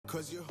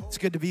It's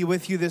good to be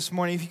with you this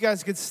morning. If you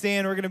guys could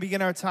stand, we're going to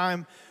begin our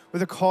time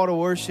with a call to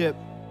worship.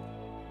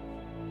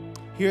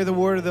 Hear the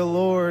word of the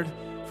Lord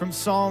from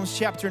Psalms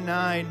chapter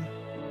 9.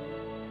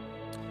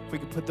 If we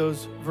could put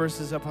those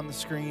verses up on the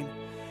screen.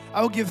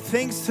 I will give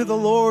thanks to the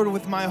Lord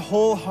with my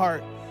whole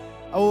heart.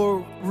 I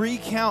will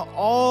recount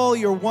all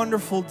your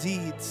wonderful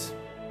deeds.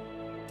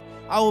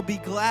 I will be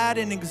glad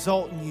and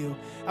exult in you.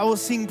 I will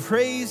sing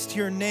praise to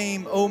your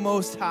name, O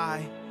Most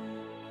High.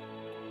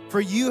 For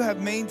you have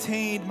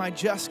maintained my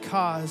just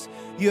cause.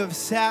 You have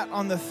sat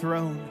on the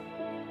throne.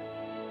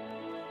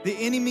 The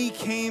enemy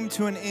came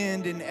to an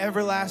end in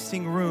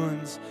everlasting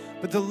ruins,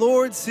 but the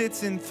Lord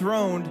sits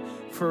enthroned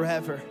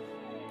forever.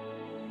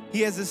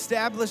 He has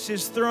established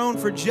his throne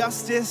for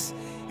justice,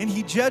 and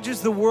he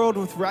judges the world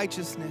with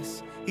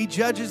righteousness. He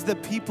judges the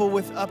people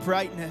with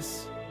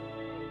uprightness.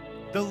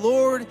 The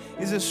Lord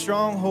is a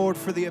stronghold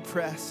for the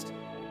oppressed,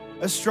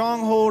 a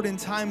stronghold in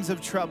times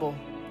of trouble.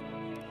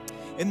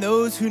 And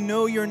those who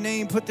know your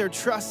name put their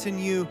trust in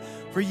you,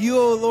 for you,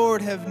 O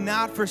Lord, have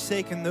not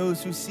forsaken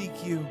those who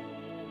seek you.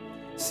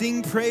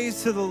 Sing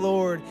praise to the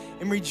Lord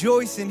and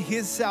rejoice in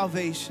his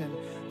salvation.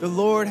 The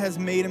Lord has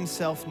made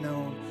himself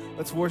known.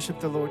 Let's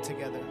worship the Lord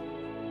together.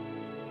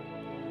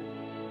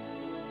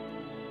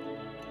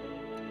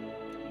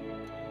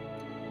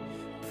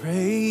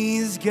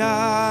 Praise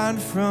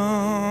God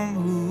from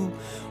whom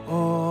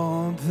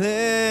all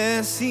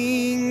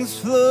blessings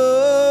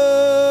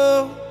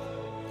flow.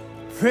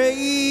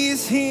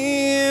 Praise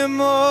him,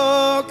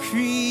 all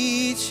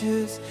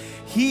creatures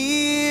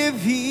here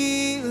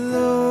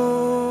below.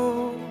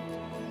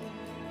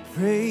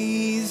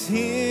 Praise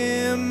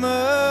him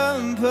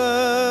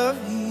above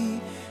the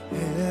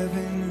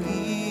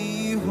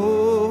heavenly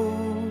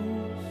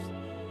host.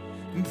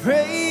 And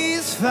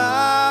praise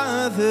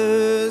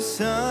Father,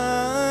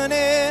 Son,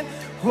 and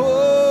Holy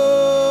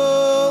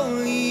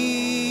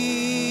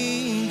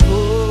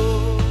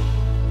Ghost.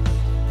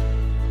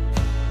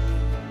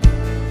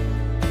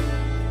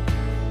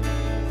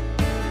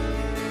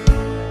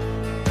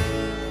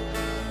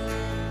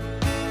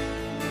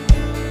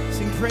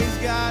 Sing praise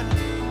God.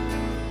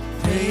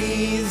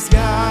 Praise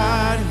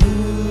God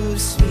who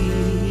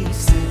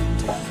speaks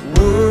and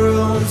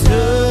worlds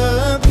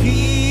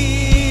appear.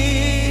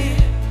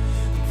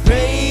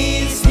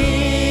 Praise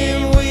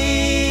him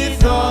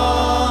with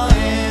awe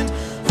and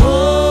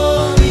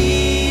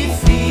holy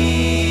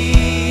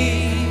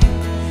fear.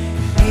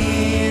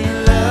 In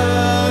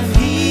love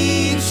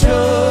he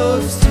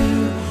chose to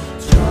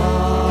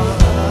draw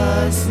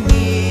us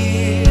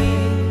near.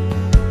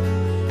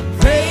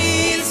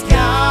 Praise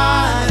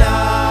God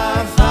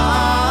our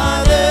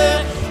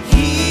Father,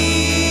 he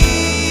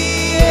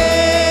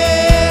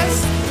is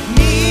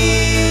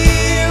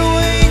near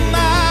with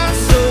my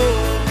soul.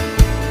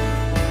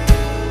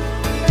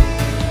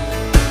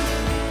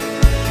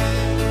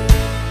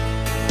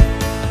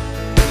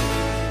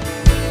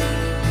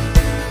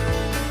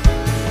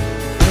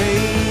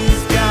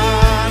 Praise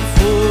God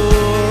for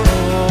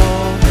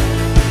all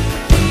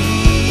he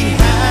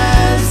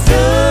has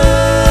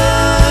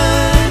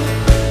done.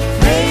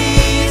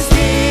 Praise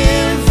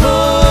him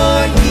for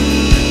he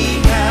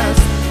has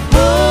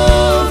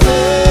overcome.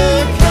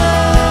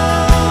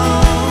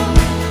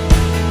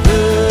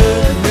 The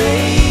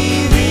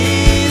grave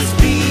is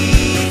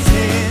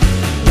beaten,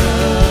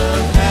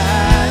 love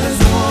has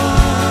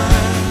won.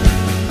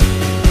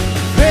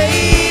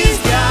 Praise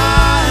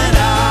God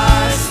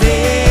our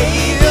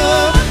Savior,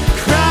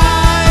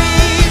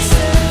 Christ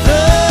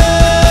the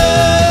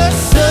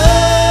Son.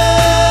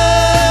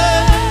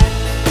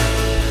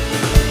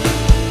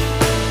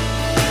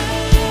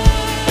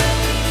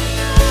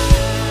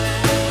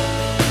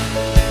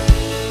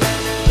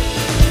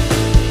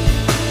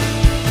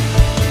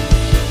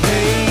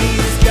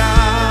 Praise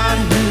God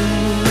who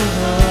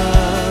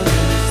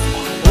hovers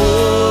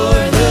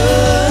o'er the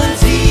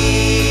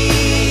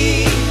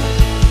deep.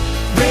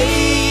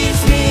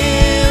 Praise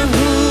him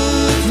who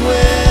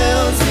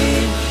dwells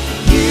in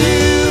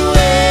you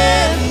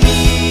and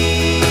me.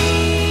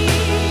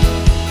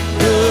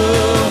 The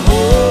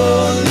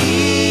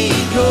Holy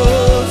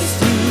Ghost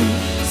who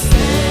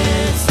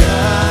sets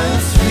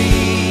us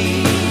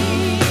free.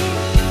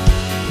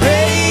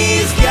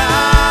 Praise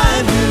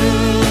God who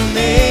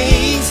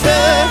makes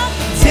the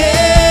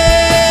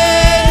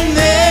dead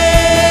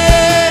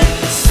man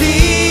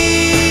see.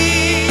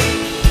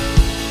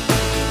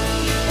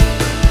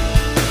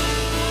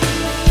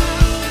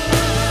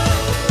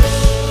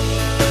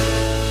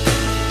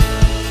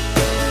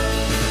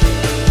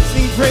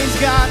 Sing praise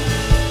God.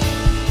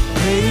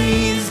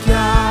 Praise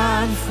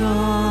God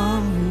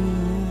from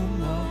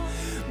whom all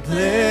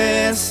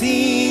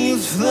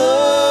blessings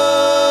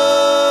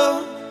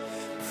flow.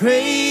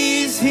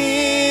 Praise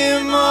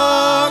him,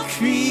 all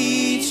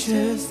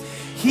creatures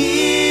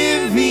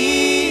here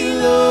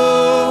below.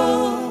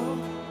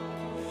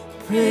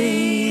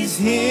 Praise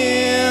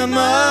him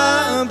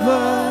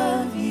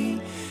above the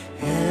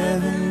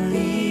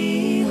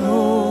heavenly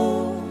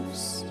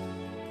host.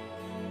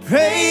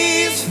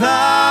 Praise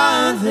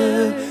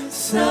Father,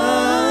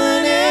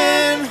 Son,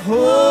 and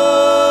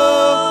Holy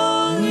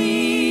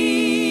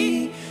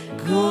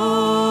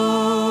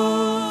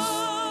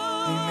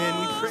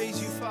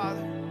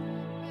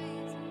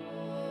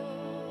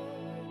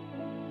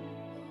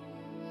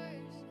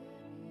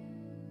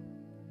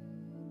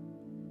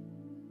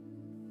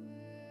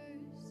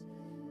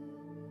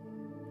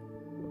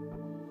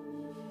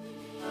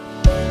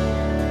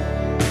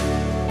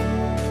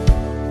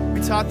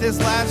taught this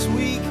last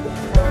week.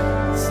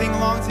 Sing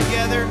along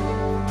together.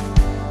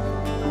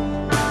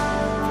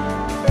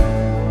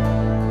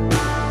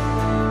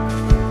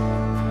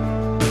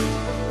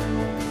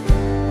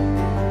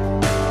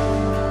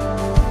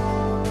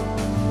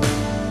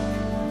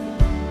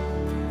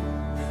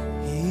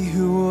 He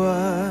who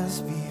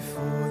was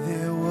before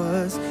there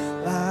was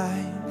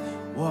light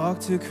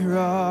walked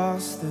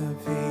across the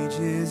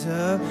pages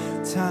of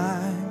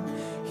time.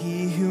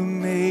 He who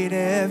made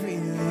every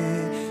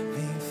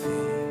living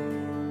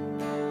thing,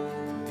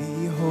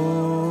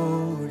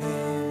 behold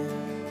him.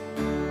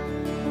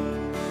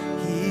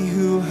 He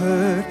who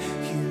heard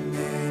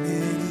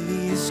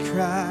humanity's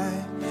cry,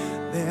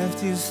 left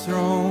his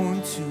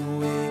throne to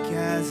wake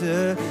as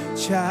a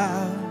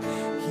child.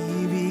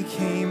 He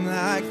became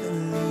like the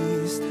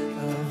least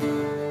of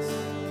us.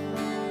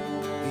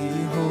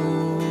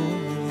 Behold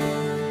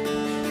him.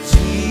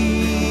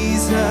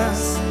 Jesus,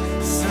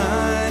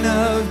 Son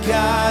of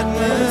God,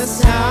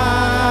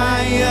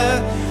 Messiah,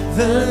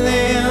 the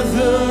Lamb,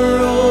 the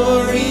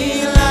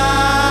roaring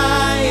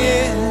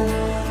Lion.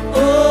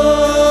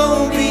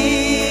 Oh,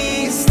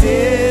 be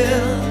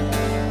still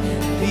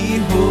and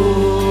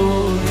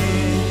behold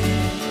him.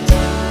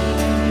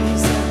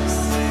 Jesus,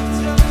 lift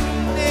up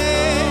your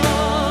name.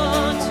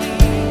 Oh,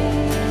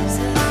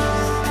 Jesus.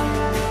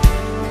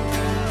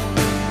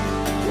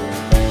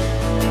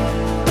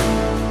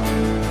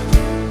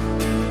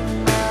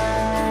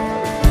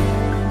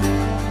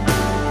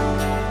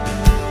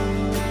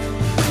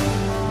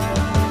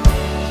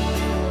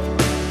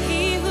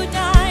 He who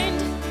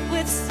dined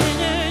with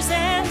sinners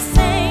and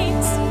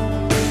saints,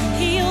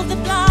 healed the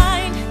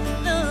blind,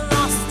 the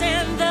lost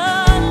and the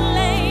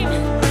lame.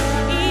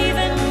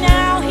 Even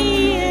now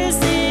he is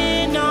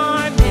in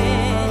our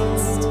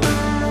midst.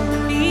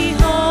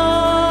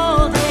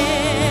 Behold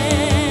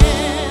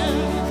him.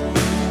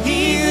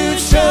 He who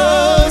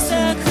chose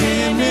a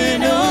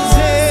criminal's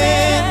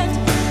hand,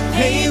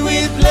 pay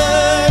with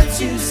blood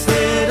to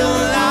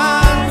settle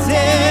our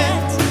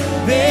debt,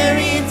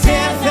 buried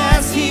death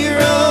as he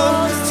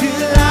rose to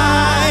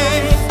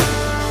life.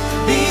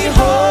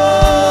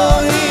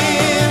 Behold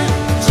him,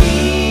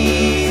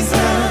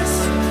 Jesus,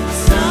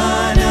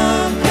 Son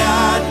of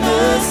God,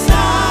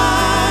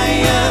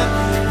 Messiah,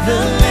 the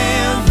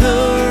Lamb, the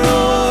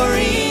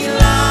roaring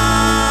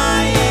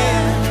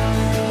Lion.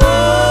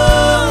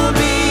 Oh,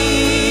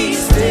 be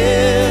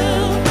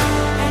still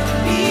and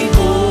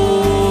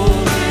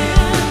behold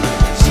him,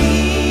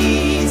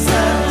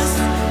 Jesus,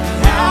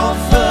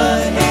 Alpha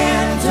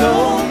and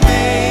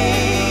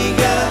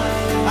Omega,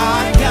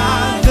 our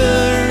God, the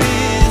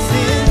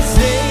risen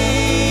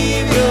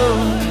Savior.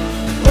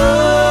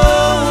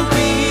 Oh,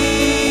 be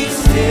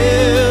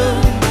still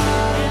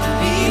and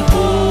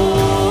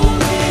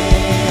behold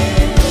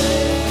him.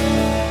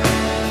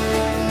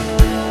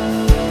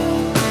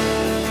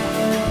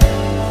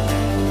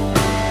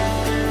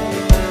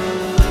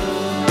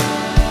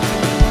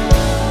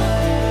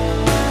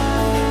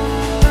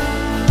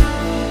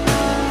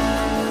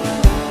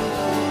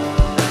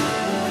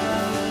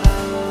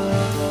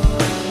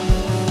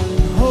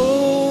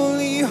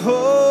 Holy,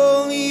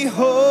 holy,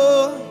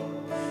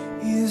 holy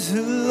is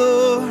the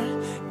Lord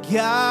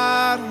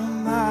God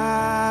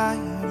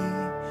Almighty.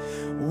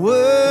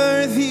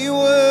 Worthy,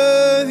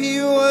 worthy,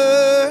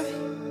 worthy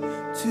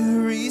to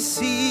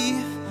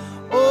receive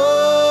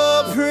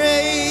all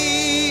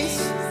praise.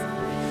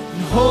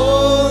 And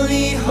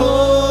holy,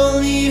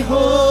 holy,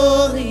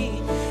 holy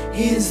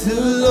is the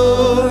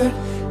Lord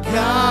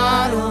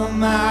God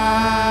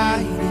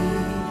Almighty.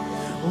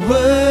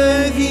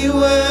 Worthy,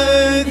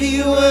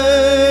 worthy,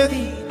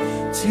 worthy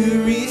to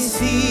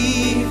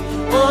receive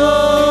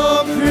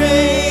all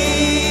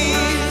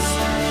praise.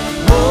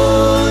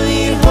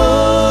 Holy,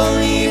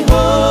 holy,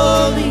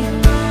 holy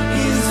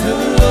is the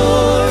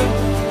Lord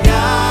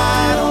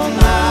God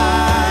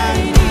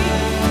Almighty.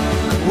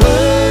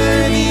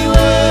 Worthy,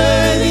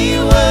 worthy,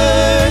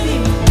 worthy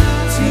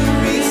to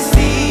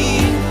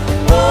receive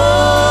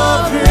all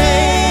praise.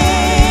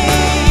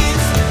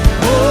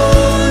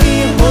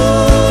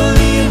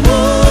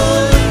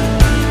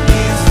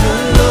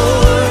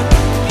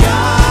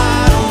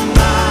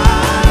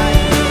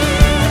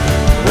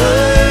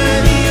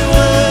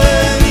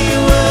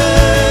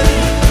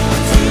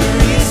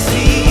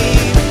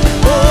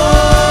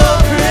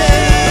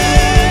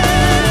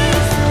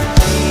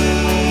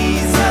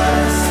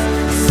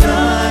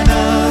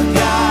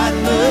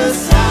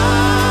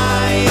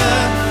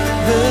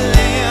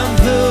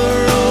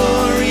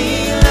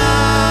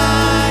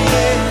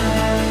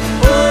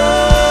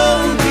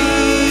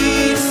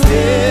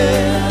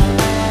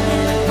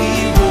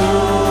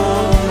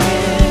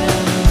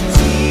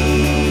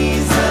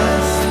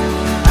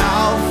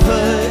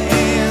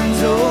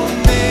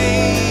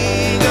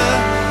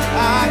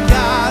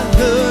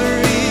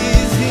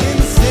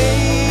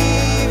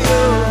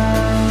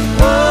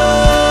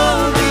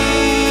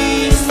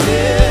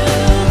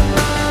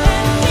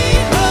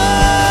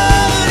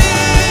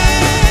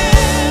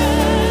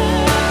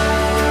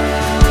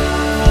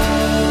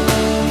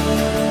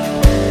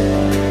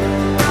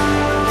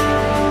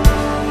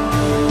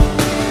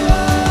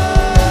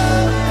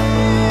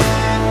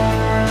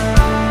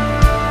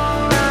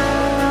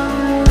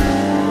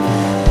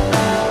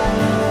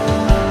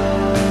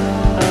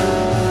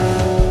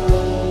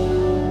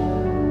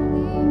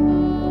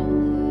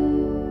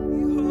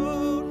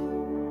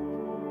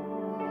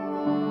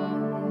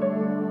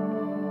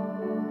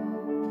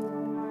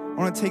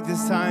 take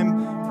this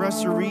time for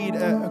us to read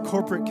a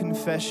corporate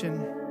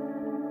confession.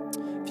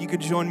 If you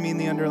could join me in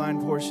the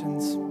underlined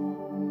portions.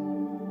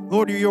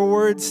 Lord, your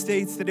word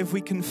states that if we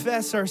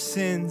confess our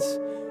sins,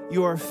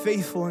 you are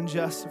faithful and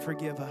just to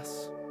forgive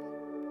us.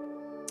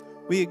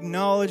 We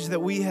acknowledge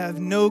that we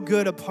have no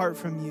good apart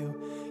from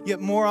you.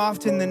 Yet more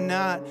often than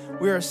not,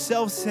 we are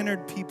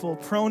self-centered people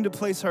prone to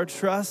place our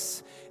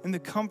trusts in the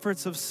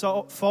comforts of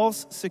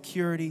false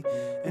security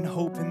and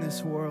hope in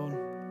this world.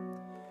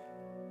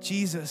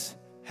 Jesus,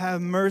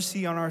 have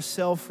mercy on our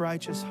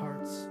self-righteous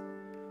hearts.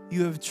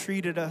 You have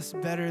treated us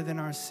better than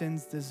our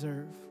sins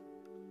deserve.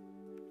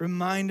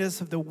 Remind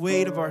us of the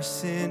weight of our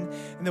sin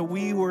and that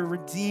we were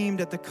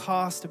redeemed at the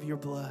cost of your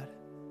blood.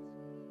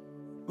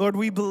 Lord,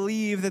 we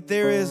believe that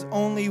there is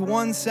only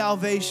one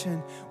salvation,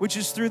 which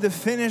is through the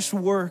finished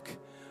work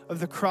of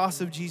the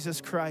cross of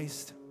Jesus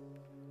Christ.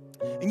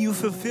 And you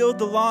fulfilled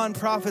the law and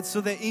prophets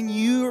so that in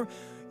you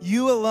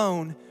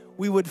alone,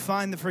 we would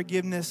find the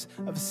forgiveness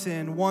of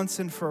sin once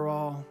and for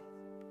all.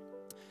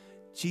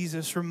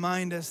 Jesus,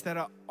 remind us that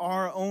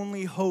our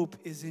only hope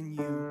is in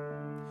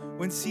you.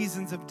 When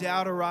seasons of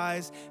doubt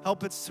arise,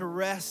 help us to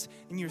rest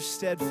in your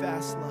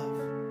steadfast love.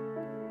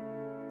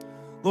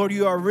 Lord,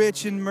 you are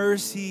rich in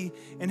mercy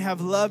and have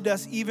loved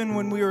us even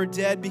when we were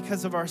dead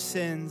because of our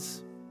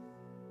sins.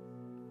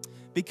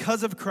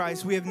 Because of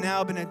Christ, we have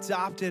now been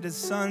adopted as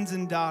sons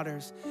and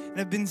daughters and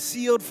have been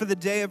sealed for the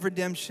day of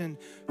redemption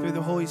through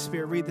the Holy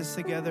Spirit. Read this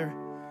together.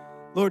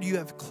 Lord, you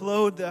have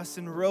clothed us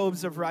in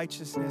robes of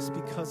righteousness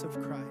because of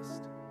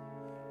Christ.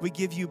 We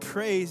give you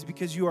praise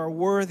because you are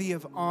worthy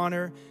of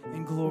honor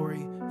and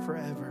glory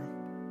forever.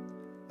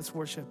 Let's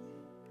worship.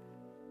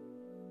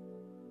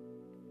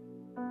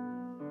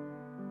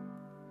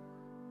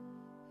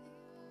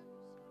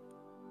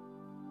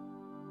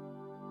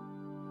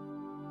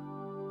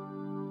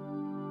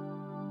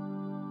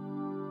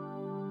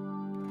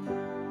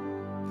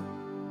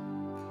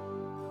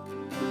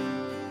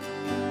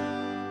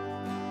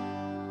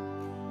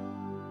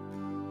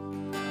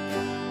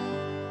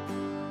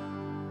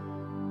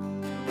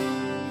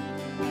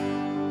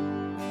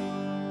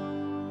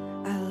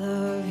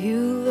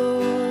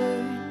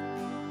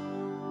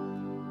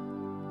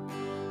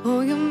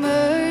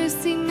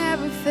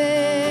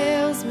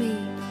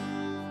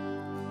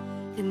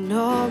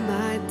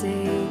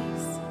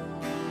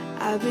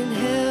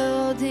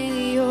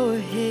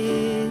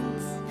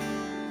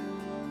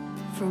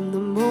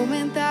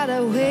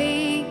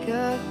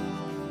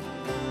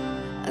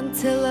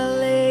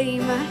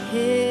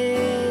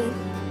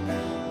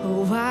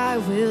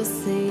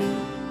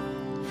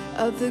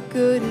 The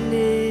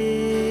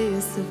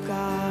goodness of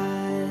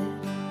God.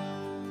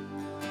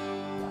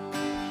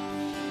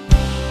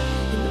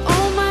 And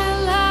all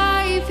my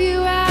life you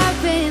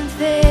have been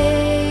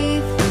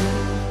faithful.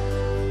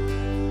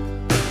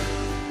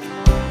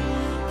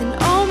 And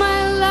all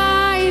my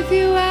life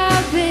you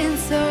have been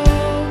so,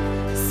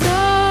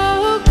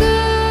 so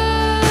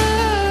good.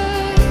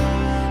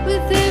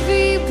 With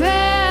every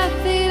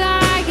breath that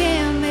I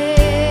am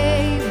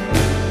able,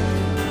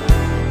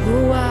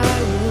 oh, I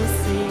will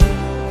sing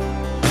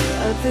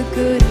of the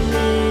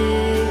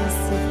goodness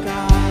of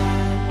God.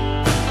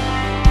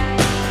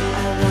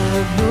 I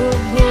love your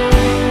voice.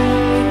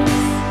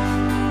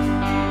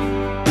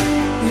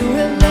 You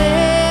have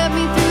led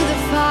me through the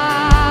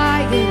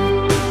fire,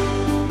 and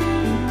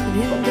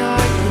in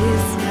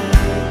darkest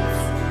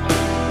nights,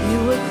 you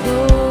were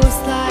close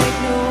like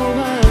no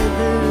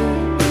other.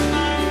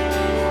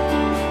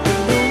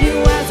 I've known you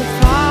as a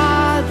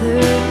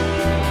father,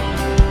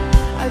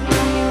 I've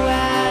known you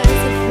as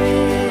a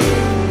friend.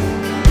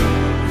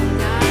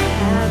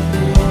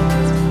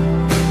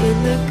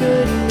 The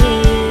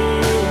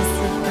goodness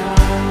of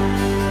God.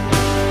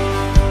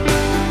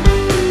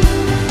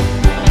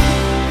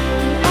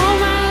 All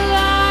my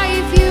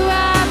life you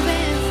have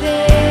been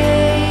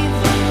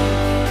faithful.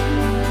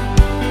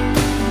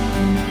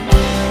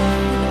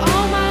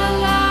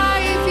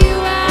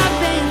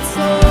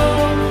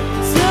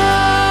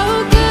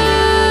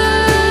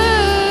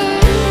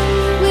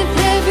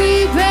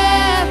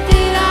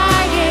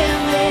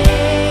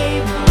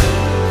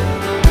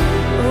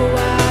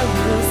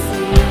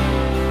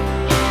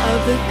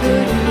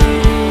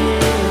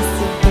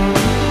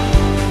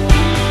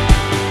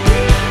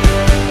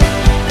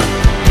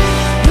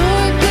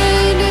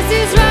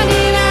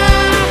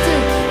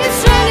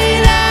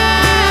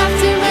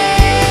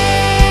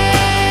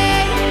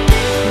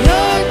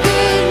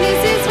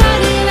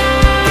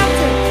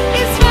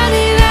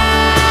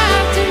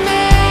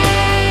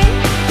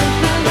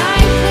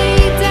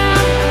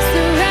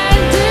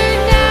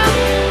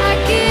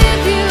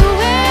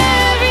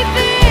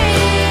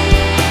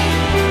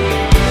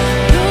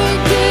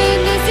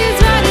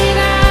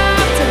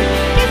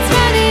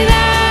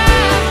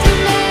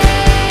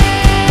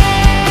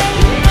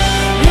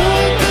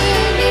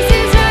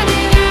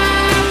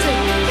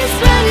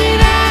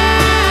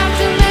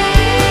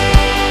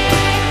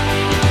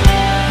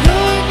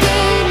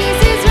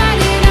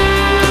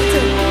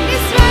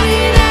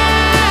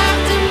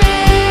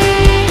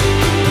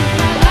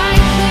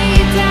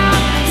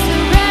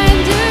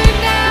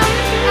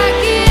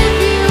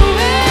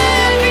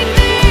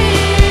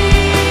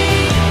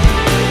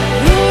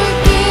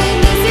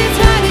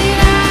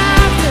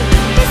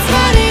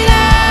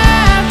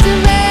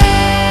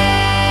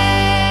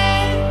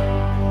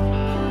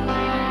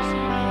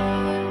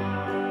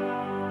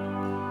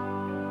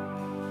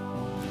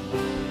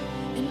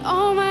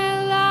 All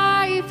my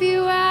life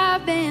you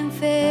have been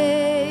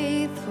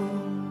faithful.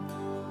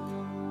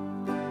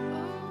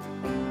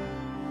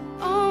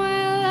 All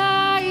my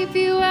life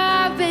you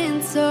have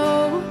been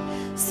so,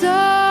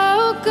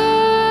 so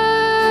good.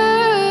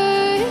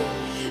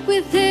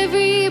 With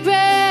every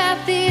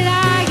breath that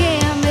I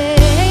am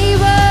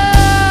able,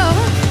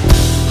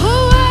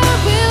 oh, I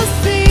will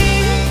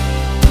sing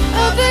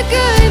of the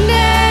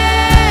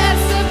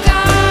goodness of God.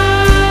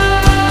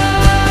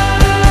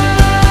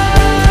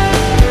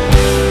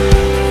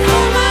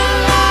 All my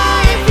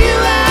life you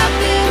have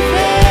been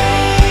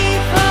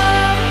faithful,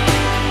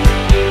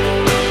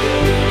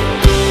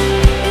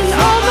 and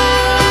all my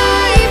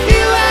life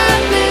you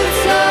have been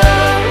so,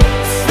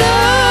 so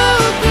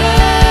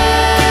good.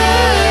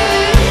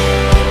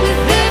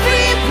 With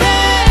every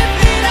breath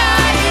that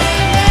I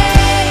am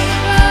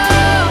able,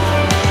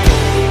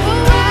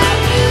 oh, I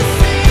will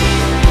sing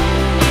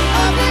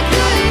of the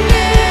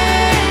goodness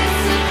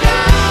of God.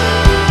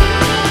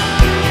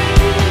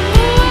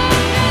 Oh,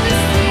 I'm gonna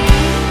sing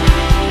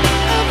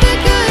of the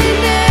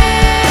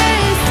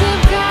goodness of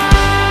God.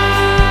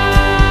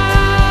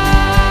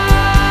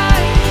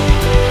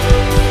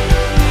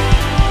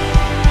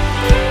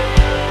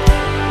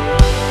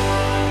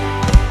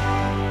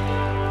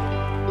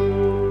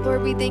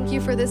 Lord, we thank you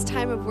for this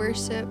time of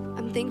worship.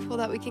 I'm thankful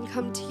that we can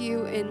come to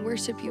you and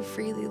worship you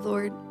freely,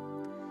 Lord.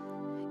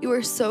 You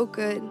are so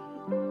good.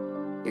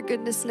 Your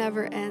goodness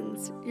never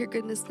ends. Your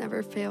goodness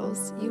never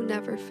fails. You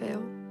never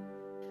fail.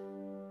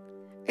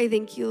 I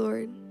thank you,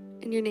 Lord.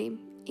 In your name,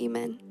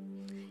 amen.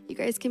 You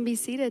guys can be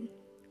seated.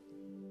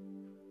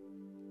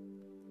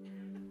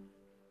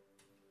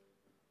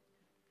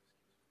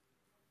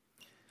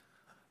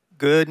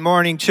 Good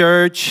morning,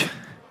 church.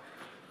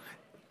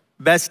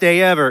 Best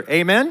day ever.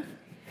 Amen?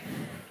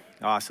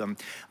 Awesome.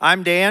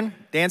 I'm Dan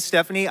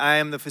Stephanie. I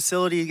am the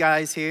facility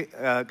guy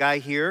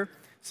here.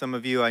 Some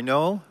of you I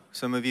know.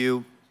 Some of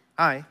you,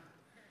 hi.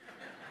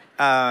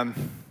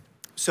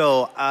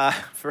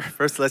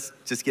 First, let's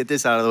just get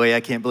this out of the way. I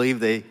can't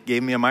believe they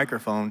gave me a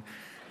microphone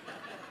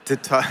to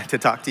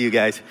talk to you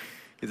guys,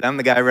 because I'm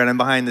the guy running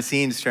behind the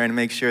scenes trying to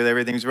make sure that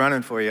everything's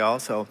running for you all.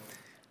 So,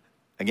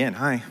 again,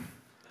 hi.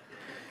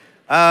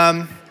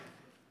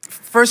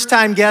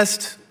 First-time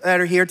guests that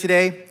are here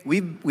today,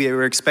 we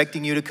were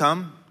expecting you to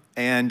come,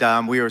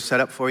 and we were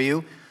set up for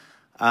you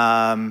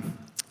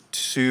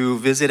to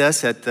visit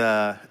us at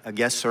the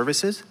guest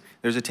services.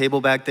 There's a table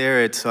back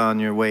there. It's on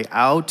your way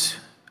out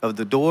of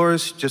the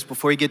doors. Just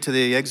before you get to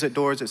the exit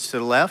doors, it's to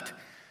the left.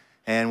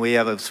 And we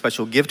have a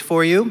special gift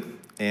for you,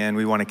 and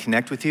we want to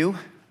connect with you.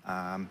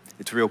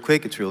 It's real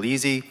quick. It's real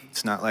easy.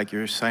 It's not like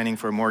you're signing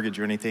for a mortgage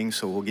or anything,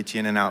 so we'll get you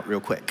in and out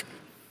real quick.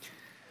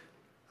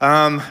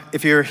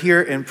 If you're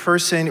here in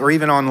person or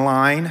even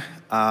online,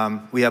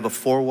 we have a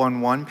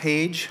 411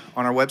 page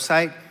on our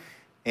website,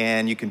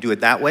 and you can do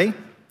it that way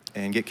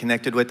and get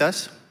connected with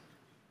us.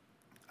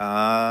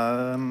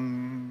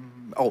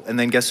 And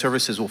then guest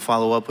services will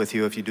follow up with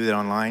you if you do that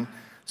online,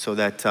 so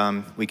that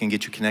we can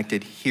get you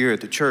connected here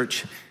at the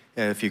church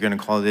if you're going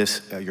to call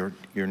this your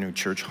new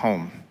church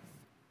home.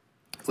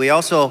 We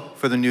also,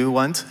 for the new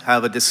ones,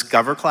 have a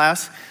Discover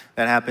class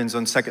that happens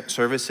on second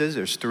services.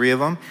 There's 3 of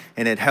them,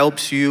 and it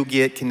helps you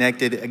get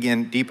connected,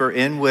 again, deeper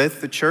in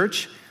with the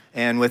church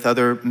and with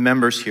other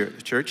members here at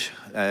the church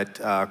that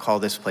call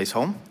this place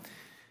home.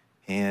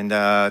 And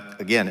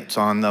again, it's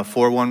on the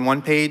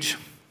 411 page.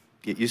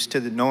 Get used to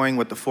knowing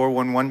what the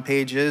 411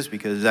 page is,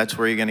 because that's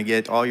where you're going to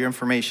get all your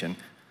information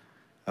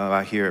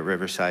here at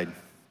Riverside.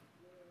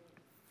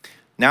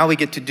 Now we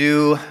get to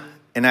do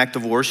an act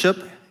of worship,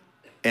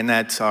 and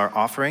that's our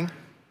offering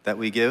that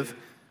we give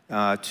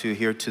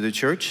here to the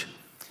church.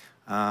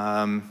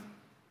 In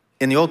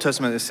the Old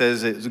Testament, it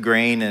says it's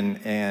grain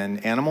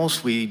and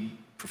animals. We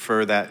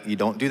prefer that you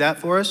don't do that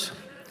for us.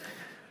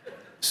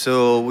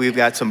 So we've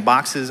got some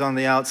boxes on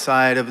the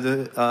outside of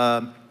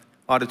the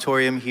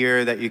auditorium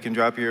here that you can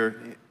drop your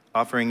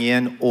offering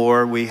in,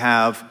 or we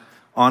have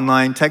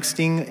online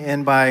texting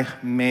and by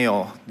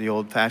mail, the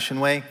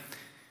old-fashioned way.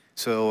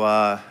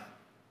 So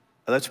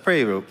let's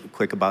pray real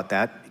quick about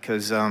that,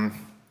 because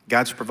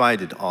God's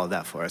provided all of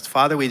that for us.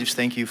 Father, we just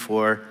thank you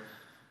for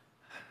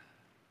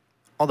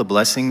all the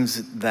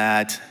blessings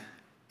that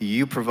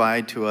you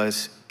provide to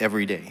us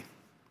every day.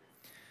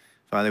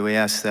 Father, we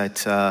ask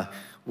that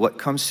what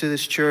comes to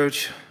this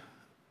church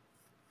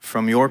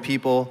from your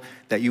people,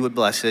 that you would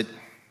bless it,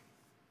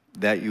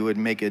 that you would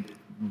make it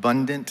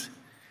abundant,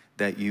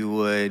 that you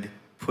would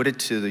put it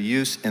to the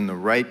use in the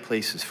right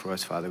places for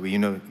us, Father. You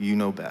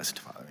know best,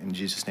 Father. In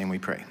Jesus' name we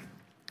pray.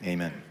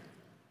 Amen.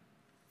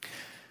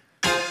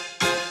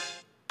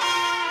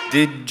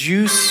 Did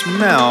you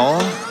smell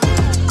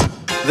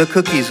the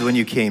cookies when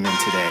you came in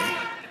today?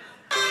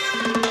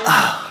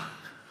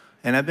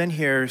 And I've been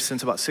here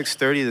since about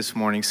 6:30 this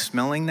morning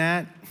smelling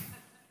that,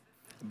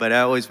 but I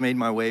always made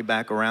my way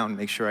back around and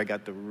make sure I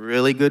got the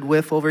really good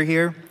whiff over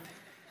here.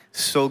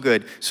 So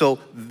good. So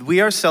we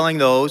are selling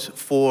those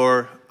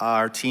for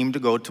our team to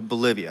go to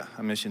Bolivia,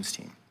 a missions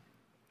team.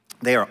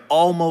 They are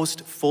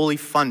almost fully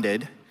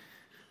funded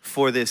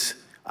for this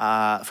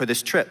for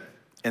this trip.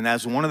 And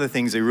that's one of the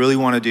things they really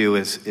want to do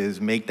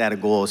is make that a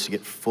goal, is to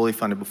get fully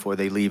funded before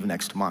they leave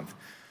next month.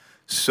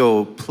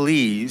 So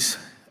please,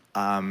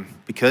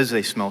 because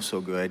they smell so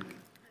good,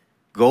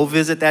 go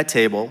visit that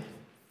table.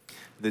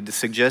 The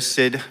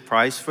suggested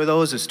price for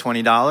those is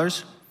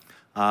 $20,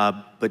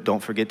 but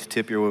don't forget to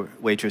tip your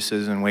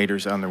waitresses and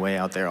waiters on their way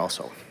out there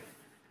also.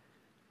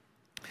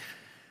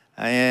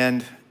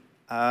 And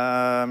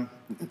so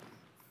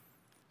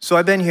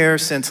I've been here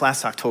since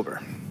last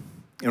October.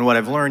 And what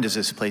I've learned is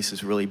this place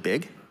is really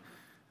big,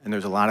 and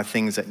there's a lot of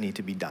things that need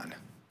to be done.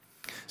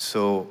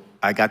 So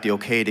I got the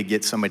okay to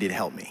get somebody to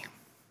help me.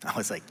 I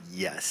was like,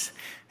 yes.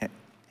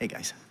 Hey,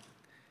 guys.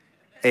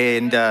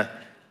 And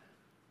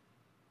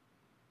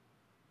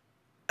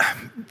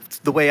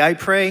the way I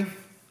pray,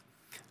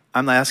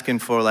 I'm not asking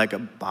for like a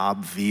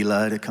Bob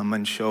Vila to come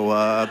and show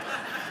up.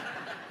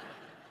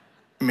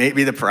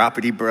 Maybe the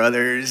Property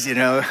Brothers, you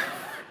know.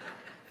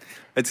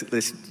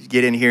 Let's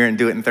get in here and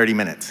do it in 30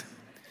 minutes.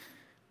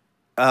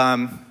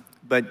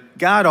 But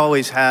God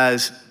always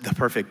has the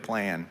perfect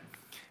plan.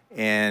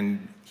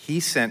 And he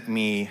sent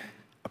me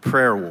a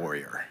prayer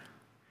warrior.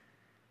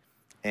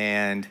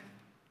 And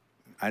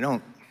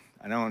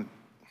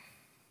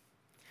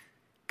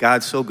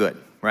God's so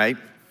good, right?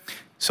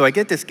 So I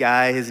get this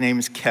guy, his name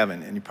is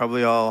Kevin, and you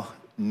probably all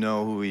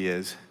know who he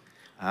is.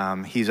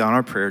 He's on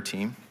our prayer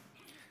team.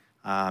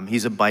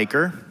 He's a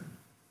biker,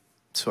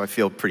 so I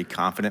feel pretty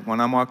confident when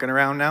I'm walking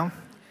around now.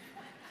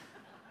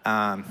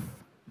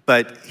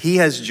 But he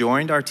has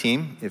joined our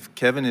team. If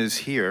Kevin is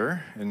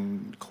here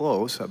and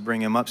close, I'll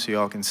bring him up so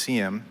y'all can see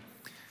him.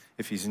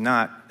 If he's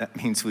not, that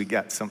means we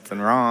got something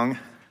wrong.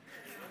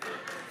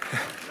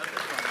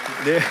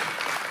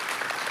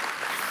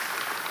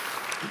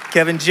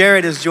 Kevin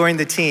Jarrett has joined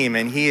the team,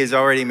 and he has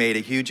already made a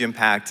huge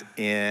impact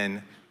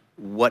in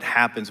what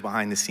happens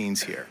behind the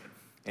scenes here.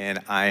 And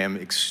I am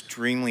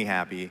extremely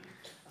happy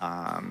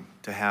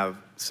to have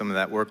some of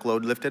that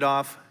workload lifted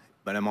off,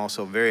 but I'm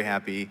also very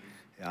happy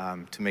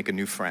to make a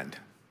new friend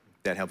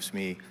that helps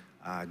me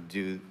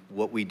do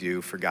what we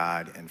do for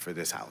God and for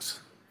this house.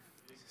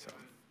 So,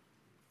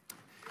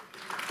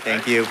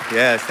 thank you.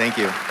 Yes, thank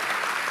you.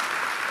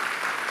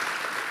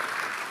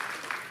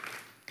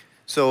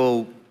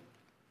 So,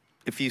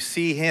 if you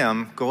see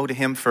him, go to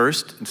him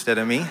first instead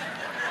of me.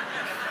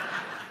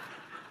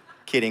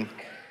 Kidding.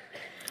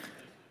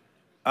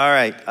 All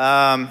right,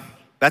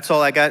 that's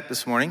all I got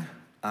this morning.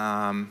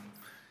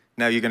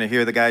 Now you're going to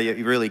hear the guy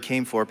you really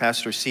came for,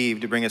 Pastor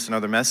Steve, to bring us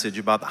another message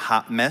about the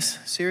Hot Mess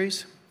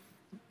series.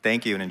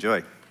 Thank you and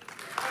enjoy.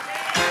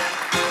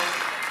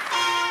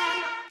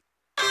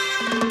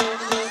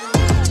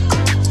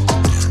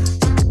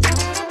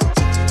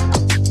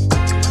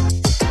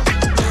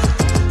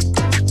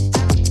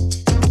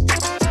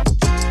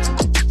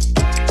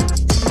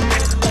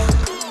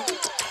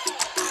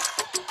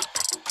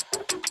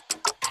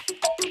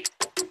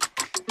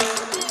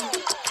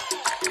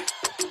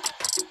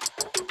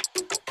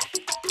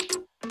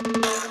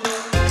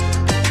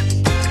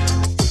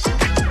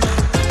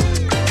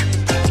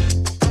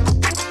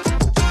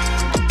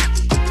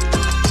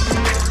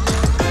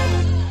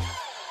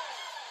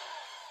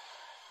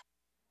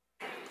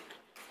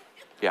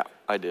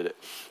 I did it.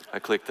 I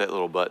clicked that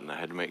little button. I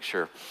had to make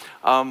sure.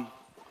 I'm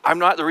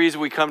not the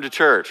reason we come to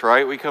church,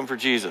 right? We come for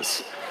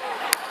Jesus.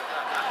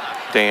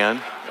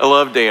 Dan. I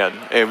love Dan.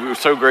 And we're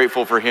so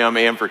grateful for him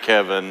and for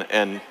Kevin.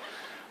 And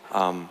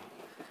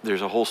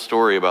there's a whole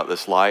story about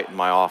this light in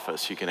my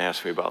office you can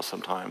ask me about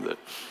sometime, that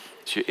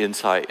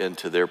insight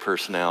into their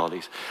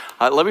personalities.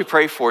 Let me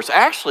pray for us.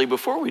 Actually,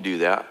 before we do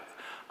that,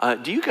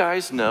 do you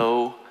guys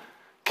know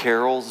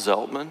Carol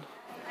Zeltman?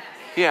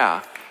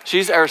 Yeah.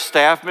 She's our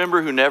staff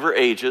member who never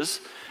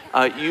ages.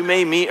 You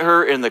may meet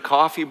her in the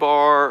coffee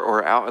bar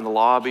or out in the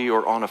lobby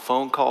or on a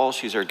phone call.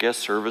 She's our guest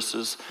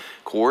services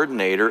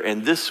coordinator.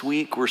 And this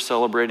week we're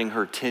celebrating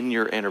her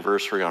 10-year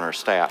anniversary on our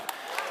staff.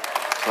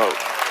 So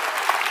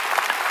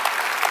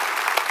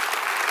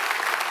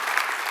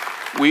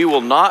we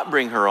will not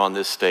bring her on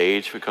this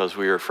stage because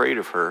we are afraid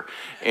of her.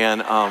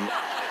 And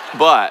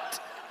but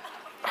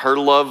her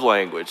love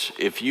language,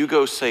 if you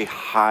go say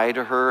hi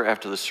to her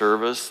after the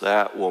service,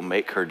 that will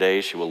make her day.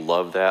 She will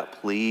love that.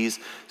 Please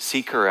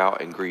seek her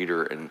out and greet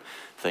her and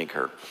thank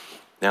her.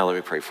 Now let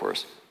me pray for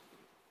us.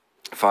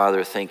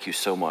 Father, thank you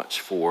so much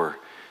for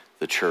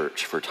the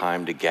church, for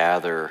time to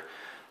gather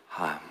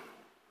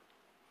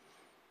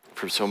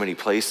from so many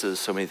places,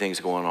 so many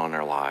things going on in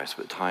our lives,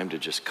 but time to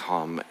just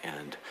come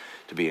and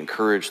to be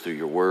encouraged through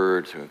your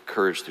word, to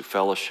encourage through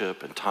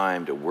fellowship, and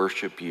time to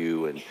worship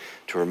you and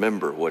to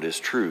remember what is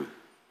true.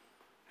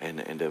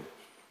 And to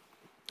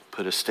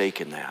put a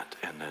stake in that,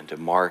 and then to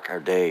mark our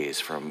days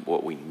from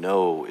what we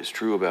know is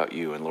true about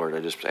you. And Lord,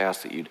 I just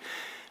ask that you'd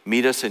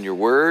meet us in your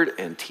word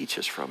and teach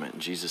us from it. In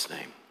Jesus'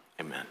 name,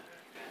 amen.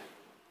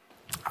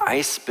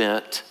 I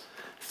spent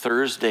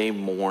Thursday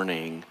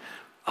morning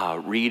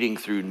reading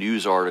through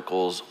news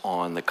articles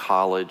on the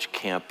college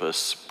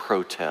campus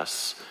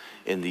protests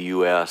in the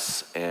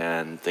US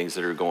and things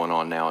that are going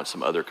on now in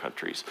some other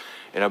countries.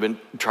 And I've been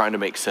trying to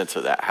make sense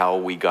of that, how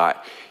we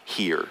got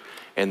here.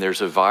 And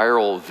there's a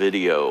viral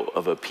video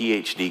of a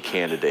PhD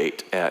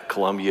candidate at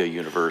Columbia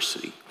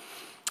University.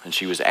 And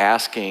she was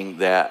asking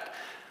that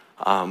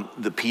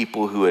the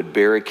people who had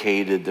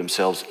barricaded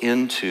themselves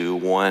into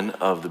one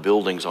of the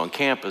buildings on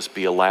campus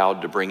be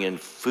allowed to bring in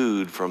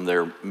food from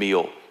their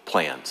meal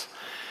plans.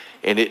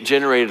 And it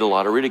generated a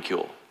lot of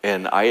ridicule.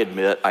 And I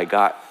admit I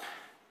got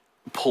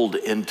pulled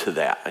into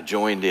that. I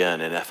joined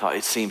in, and I thought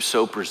it seemed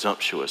so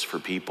presumptuous for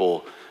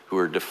people who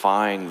are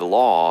defying the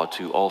law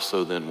to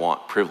also then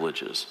want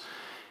privileges.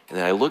 And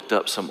then I looked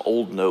up some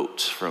old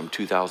notes from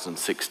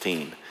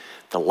 2016.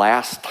 The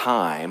last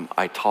time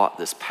I taught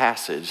this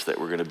passage that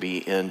we're going to be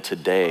in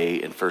today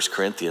in 1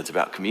 Corinthians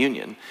about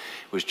communion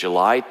was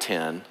July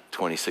 10,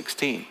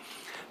 2016.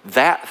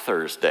 That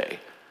Thursday,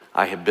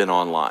 I had been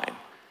online,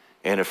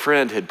 and a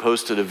friend had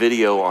posted a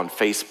video on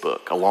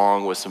Facebook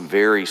along with some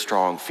very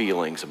strong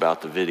feelings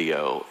about the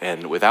video.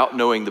 And without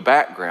knowing the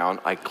background,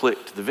 I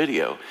clicked the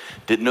video.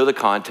 Didn't know the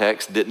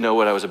context, didn't know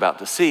what I was about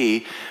to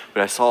see,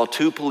 but I saw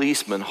two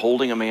policemen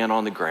holding a man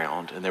on the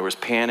ground, and there was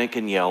panic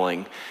and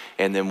yelling.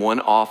 And then one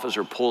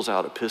officer pulls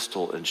out a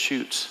pistol and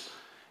shoots.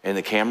 And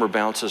the camera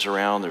bounces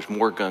around, there's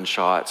more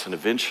gunshots, and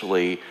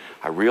eventually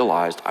I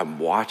realized I'm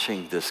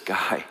watching this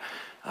guy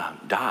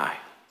die.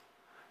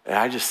 And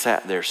I just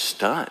sat there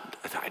stunned.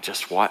 I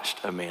just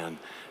watched a man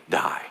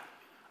die.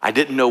 I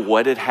didn't know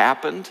what had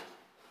happened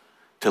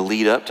to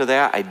lead up to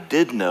that. I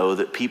did know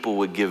that people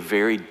would give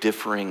very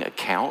differing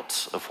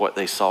accounts of what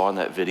they saw in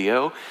that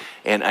video.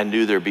 And I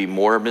knew there'd be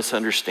more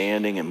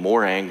misunderstanding and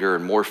more anger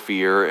and more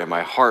fear, and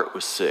my heart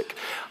was sick.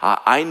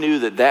 I knew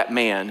that that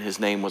man, his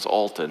name was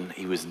Alton,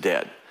 he was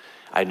dead.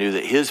 I knew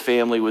that his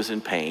family was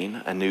in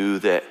pain. I knew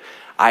that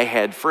I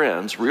had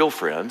friends, real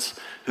friends,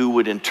 who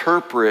would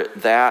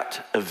interpret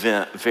that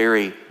event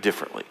very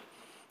differently.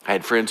 I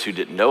had friends who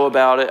didn't know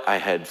about it. I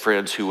had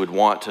friends who would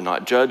want to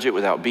not judge it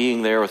without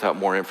being there, without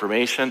more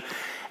information.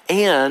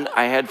 And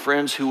I had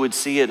friends who would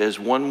see it as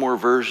one more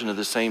version of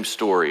the same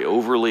story,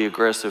 overly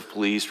aggressive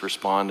police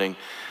responding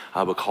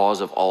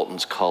because of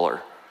Alton's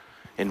color.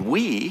 And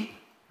we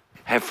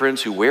have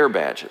friends who wear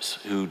badges,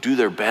 who do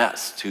their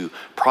best to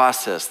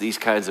process these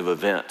kinds of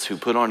events, who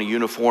put on a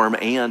uniform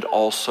and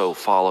also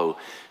follow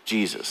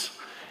Jesus.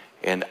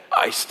 And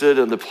I stood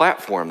on the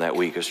platform that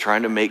week as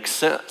trying to make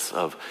sense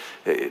of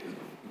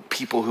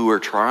people who are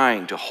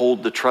trying to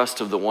hold the trust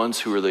of the ones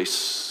who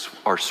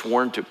are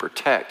sworn to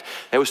protect.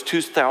 That was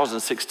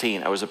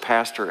 2016. I was a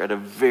pastor at a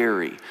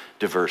very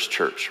diverse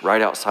church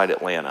right outside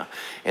Atlanta.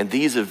 And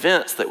these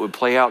events that would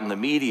play out in the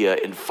media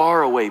in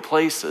faraway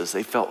places,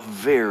 they felt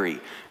very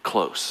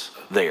close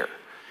there.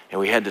 And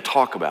we had to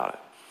talk about it.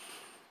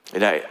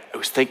 And I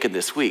was thinking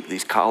this week,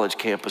 these college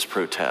campus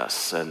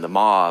protests and the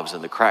mobs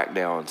and the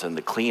crackdowns and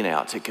the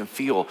cleanouts, it can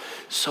feel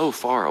so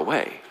far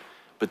away.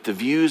 But the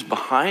views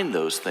behind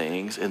those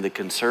things and the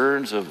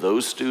concerns of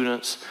those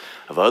students,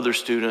 of other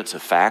students,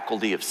 of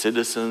faculty, of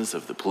citizens,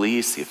 of the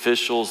police, the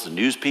officials, the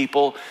news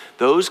people,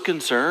 those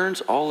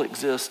concerns all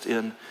exist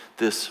in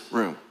this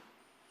room.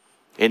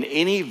 And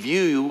any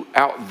view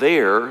out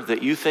there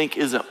that you think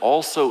isn't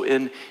also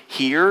in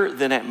here,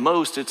 then at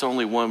most it's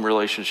only one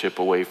relationship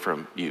away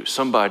from you.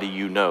 Somebody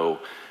you know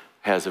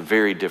has a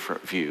very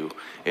different view.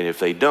 And if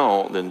they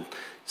don't, then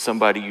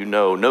somebody you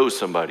know knows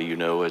somebody you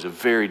know has a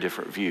very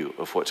different view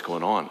of what's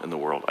going on in the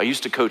world. I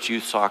used to coach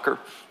youth soccer.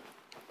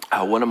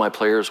 One of my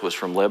players was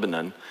from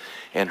Lebanon,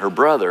 and her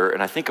brother,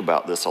 and I think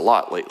about this a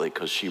lot lately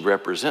because she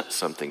represents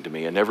something to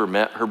me. I never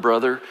met her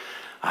brother,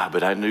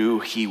 but I knew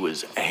he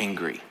was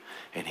angry,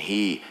 and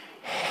he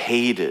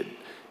hated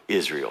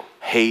Israel,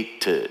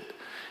 hated.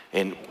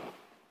 And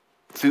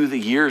through the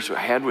years I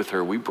had with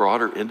her, we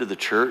brought her into the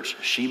church.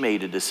 She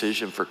made a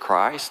decision for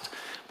Christ.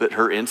 But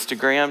her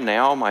Instagram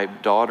now, my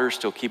daughters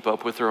still keep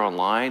up with her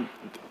online,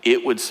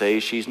 it would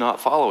say she's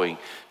not following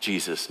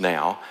Jesus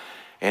now.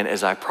 And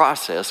as I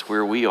process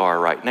where we are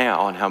right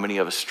now and how many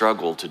of us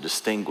struggle to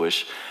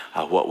distinguish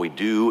what we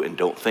do and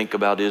don't think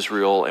about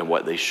Israel and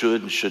what they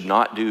should and should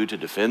not do to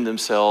defend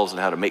themselves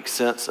and how to make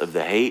sense of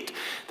the hate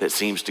that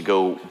seems to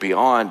go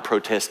beyond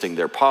protesting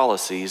their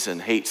policies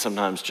and hate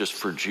sometimes just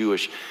for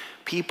Jewish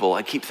people,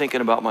 I keep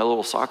thinking about my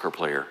little soccer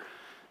player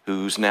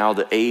who's now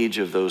the age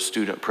of those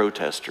student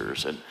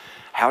protesters. And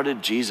how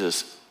did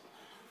Jesus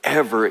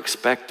ever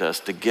expect us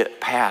to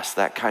get past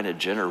that kind of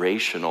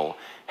generational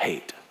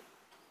hate?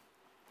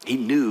 He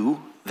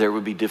knew there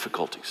would be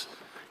difficulties.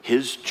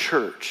 His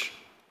church,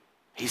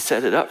 he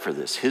set it up for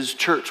this. His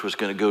church was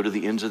going to go to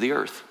the ends of the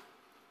earth,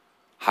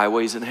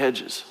 highways and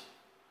hedges,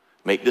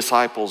 make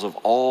disciples of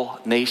all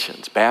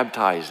nations,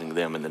 baptizing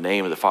them in the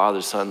name of the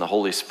Father, Son, and the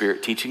Holy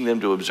Spirit, teaching them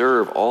to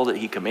observe all that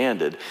he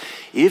commanded.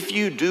 If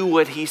you do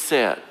what he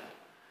said,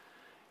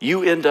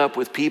 you end up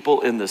with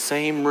people in the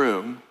same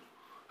room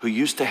who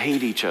used to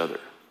hate each other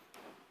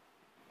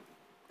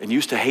and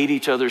used to hate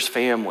each other's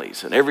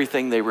families and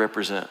everything they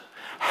represent.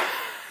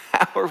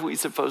 How are we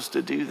supposed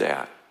to do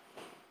that?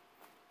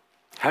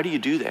 How do you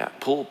do that?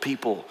 Pull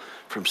people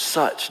from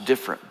such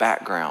different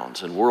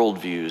backgrounds and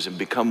worldviews and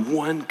become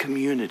one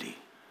community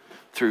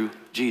through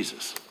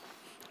Jesus.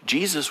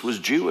 Jesus was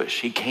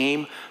Jewish. He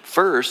came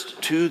first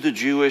to the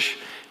Jewish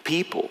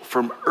people.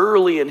 From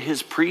early in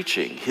his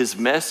preaching, his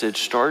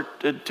message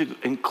started to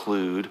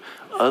include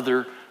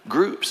other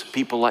groups,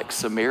 people like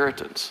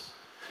Samaritans.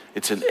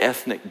 It's an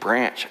ethnic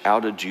branch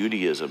out of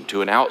Judaism.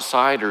 To an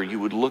outsider, you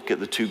would look at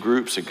the two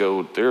groups and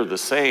go, they're the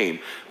same.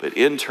 But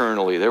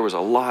internally, there was a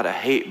lot of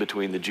hate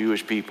between the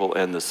Jewish people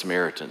and the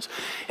Samaritans.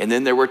 And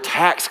then there were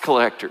tax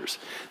collectors.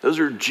 Those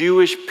are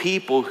Jewish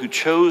people who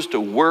chose to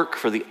work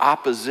for the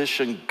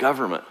opposition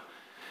government.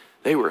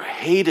 They were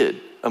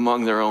hated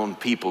among their own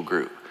people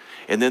group.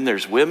 And then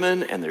there's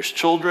women and there's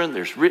children,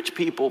 there's rich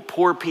people,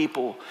 poor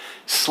people,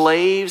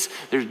 slaves,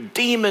 there's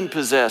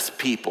demon-possessed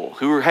people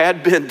who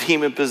had been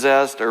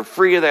demon-possessed or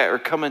free of that or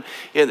coming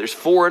in. There's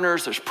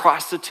foreigners, there's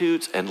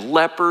prostitutes and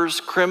lepers,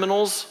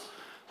 criminals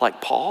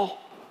like Paul.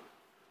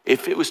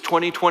 If it was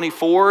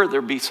 2024,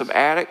 there'd be some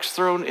addicts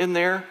thrown in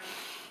there.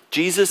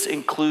 Jesus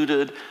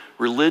included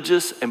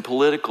religious and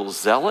political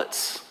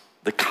zealots,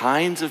 the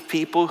kinds of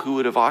people who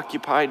would have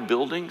occupied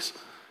buildings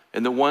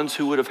and the ones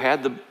who would have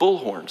had the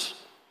bullhorns.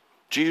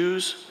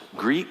 Jews,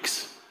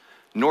 Greeks,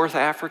 North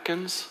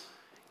Africans,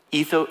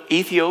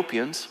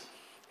 Ethiopians,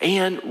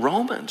 and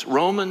Romans,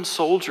 Roman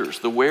soldiers,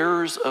 the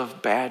wearers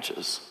of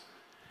badges.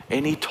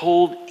 And he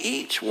told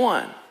each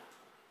one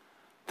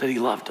that he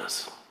loved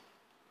us.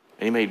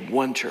 And he made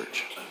one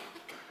church,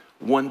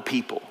 one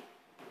people,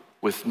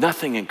 with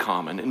nothing in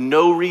common and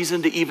no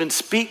reason to even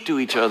speak to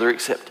each other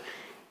except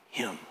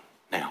him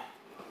now.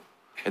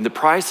 And the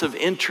price of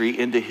entry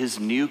into his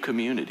new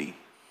community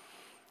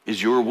is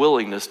your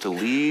willingness to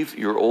leave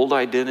your old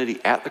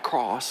identity at the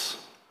cross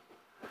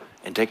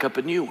and take up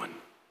a new one.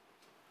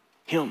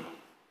 Him,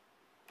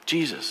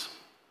 Jesus.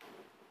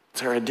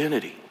 It's our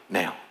identity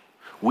now.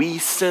 We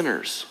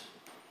sinners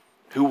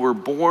who were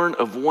born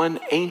of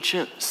one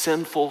ancient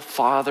sinful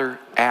father,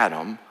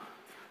 Adam,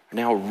 are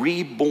now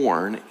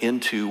reborn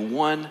into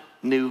one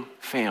new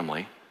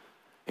family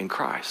in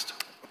Christ.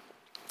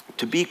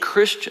 To be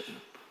Christian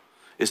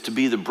is to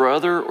be the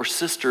brother or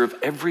sister of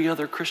every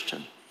other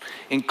Christian,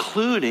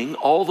 including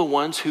all the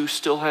ones who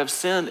still have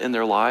sin in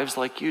their lives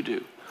like you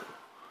do,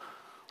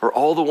 or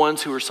all the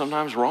ones who are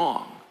sometimes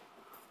wrong,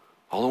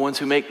 all the ones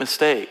who make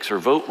mistakes or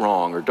vote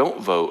wrong or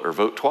don't vote or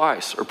vote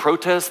twice or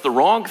protest the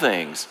wrong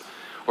things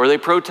or they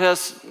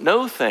protest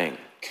no thing.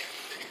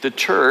 The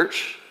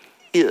church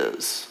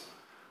is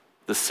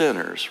the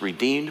sinners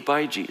redeemed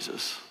by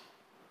Jesus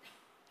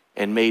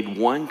and made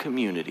one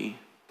community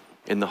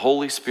in the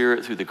Holy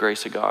Spirit through the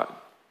grace of God.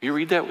 You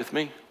read that with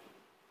me?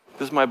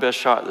 This is my best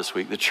shot this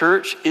week. The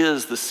church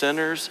is the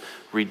sinners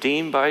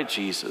redeemed by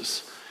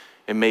Jesus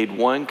and made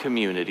one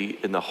community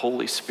in the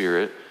Holy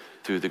Spirit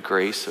through the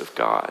grace of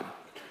God.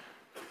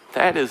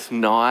 That is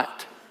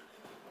not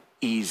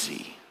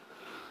easy.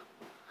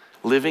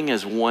 Living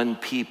as one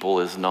people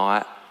is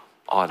not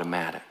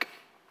automatic.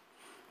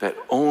 That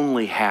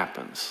only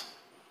happens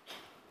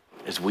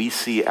as we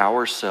see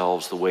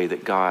ourselves the way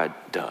that God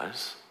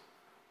does,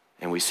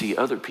 and we see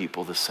other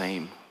people the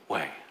same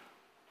way.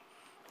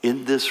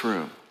 In this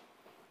room,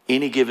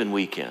 any given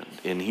weekend,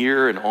 in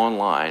here and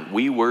online,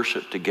 we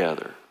worship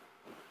together.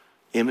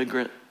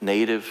 Immigrant,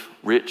 native,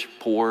 rich,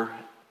 poor,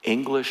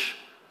 English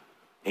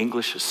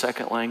is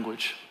second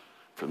language,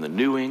 from the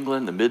New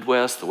England, the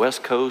Midwest, the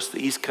West Coast,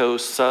 the East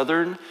Coast,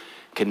 Southern,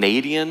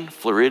 Canadian,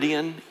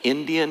 Floridian,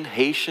 Indian,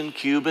 Haitian,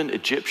 Cuban,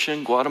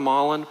 Egyptian,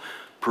 Guatemalan,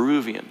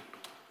 Peruvian,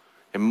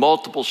 and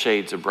multiple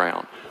shades of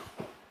brown.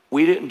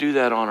 We didn't do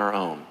that on our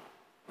own.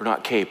 We're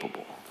not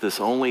capable. This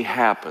only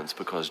happens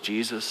because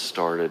Jesus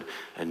started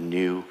a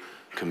new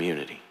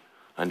community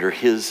under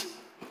his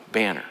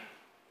banner.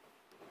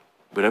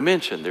 But I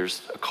mentioned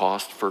there's a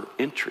cost for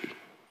entry.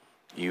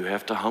 You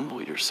have to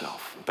humble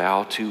yourself,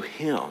 bow to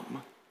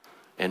him,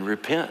 and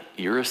repent.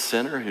 You're a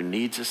sinner who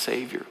needs a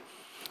Savior.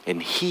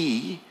 And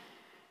he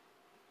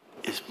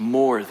is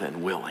more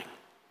than willing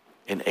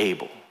and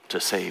able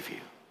to save you.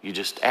 You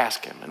just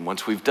ask him. And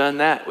once we've done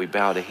that, we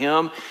bow to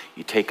him.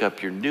 You take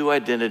up your new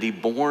identity,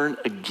 born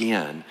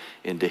again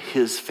into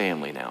his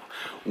family now.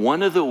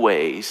 One of the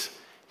ways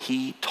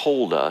he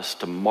told us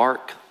to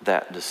mark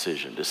that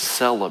decision, to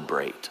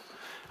celebrate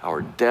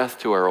our death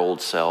to our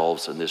old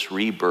selves and this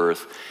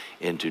rebirth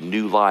into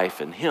new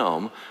life in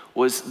him,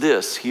 was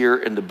this here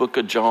in the book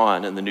of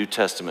John in the New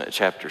Testament,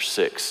 chapter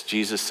 6.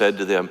 Jesus said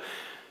to them,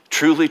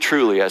 "Truly,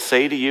 truly, I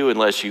say to you,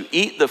 unless you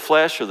eat the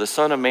flesh of the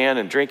Son of Man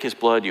and drink his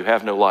blood, you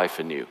have no life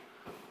in you.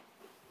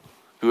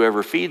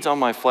 Whoever feeds on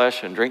my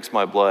flesh and drinks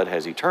my blood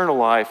has eternal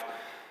life,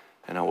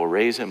 and I will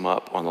raise him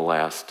up on the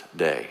last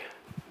day."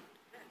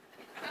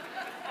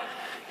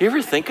 You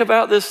ever think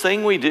about this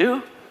thing we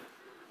do?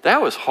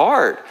 That was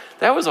hard.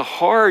 That was a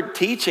hard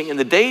teaching. And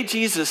the day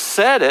Jesus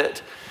said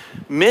it,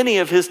 many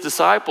of his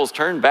disciples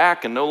turned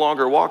back and no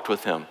longer walked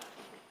with him.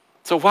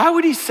 So why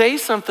would he say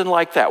something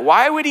like that?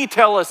 Why would he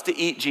tell us to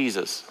eat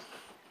Jesus?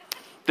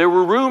 There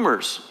were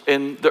rumors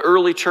in the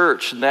early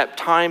church in that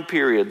time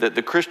period that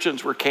the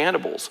Christians were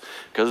cannibals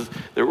because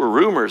there were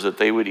rumors that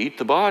they would eat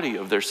the body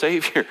of their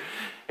Savior.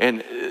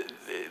 And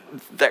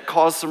that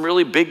caused some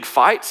really big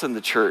fights in the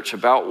church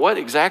about what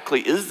exactly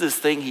is this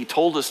thing he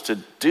told us to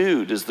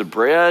do? Does the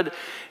bread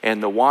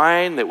and the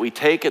wine that we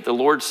take at the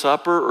Lord's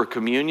Supper or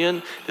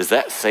communion, does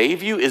that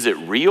save you? Is it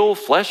real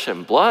flesh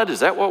and blood? Is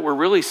that what we're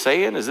really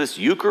saying? Is this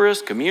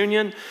Eucharist,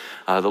 communion?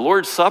 The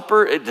Lord's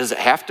Supper, does it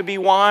have to be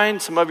wine?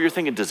 Some of you are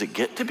thinking, does it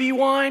get to be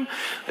wine?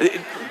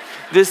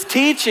 This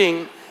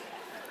teaching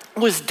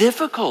was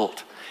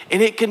difficult,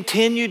 and it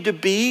continued to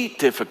be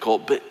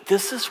difficult, but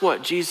this is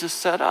what Jesus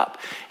set up.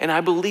 And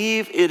I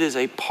believe it is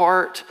a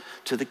part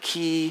to the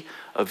key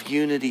of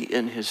unity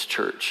in his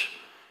church.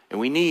 And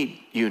we need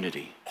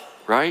unity,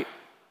 right?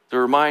 The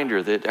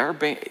reminder that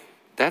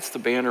that's the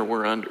banner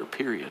we're under,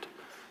 period.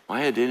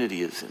 My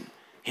identity is in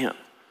him.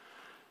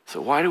 So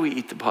why do we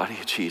eat the body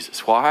of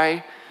Jesus?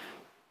 Why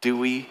do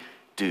we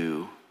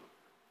do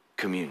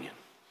communion?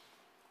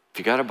 If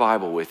you got a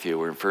Bible with you,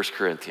 we're in 1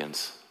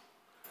 Corinthians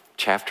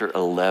chapter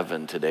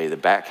 11 today, the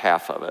back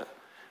half of it.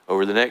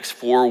 Over the next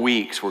 4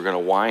 weeks, we're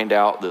going to wind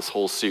out this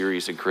whole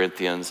series in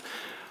Corinthians.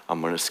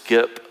 I'm going to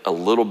skip a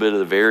little bit of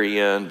the very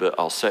end, but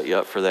I'll set you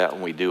up for that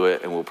when we do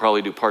it, and we'll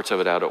probably do parts of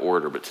it out of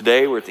order. But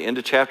today, we're at the end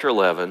of chapter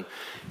 11.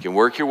 You can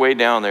work your way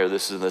down there.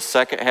 This is in the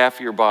second half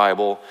of your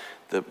Bible,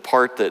 the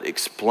part that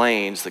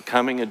explains the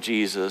coming of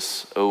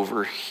Jesus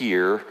over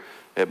here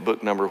at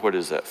book number, what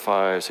is that,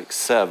 5, 6,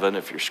 7.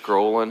 If you're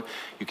scrolling,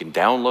 you can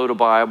download a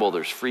Bible.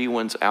 There's free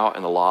ones out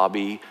in the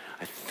lobby.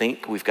 I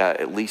think we've got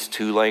at least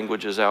 2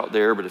 languages out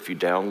there, but if you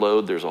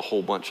download, there's a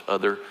whole bunch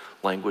other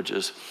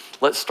languages.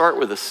 Let's start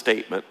with a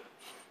statement,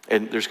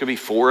 and there's going to be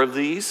 4 of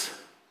these.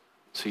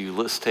 So you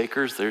list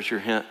takers, there's your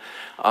hint.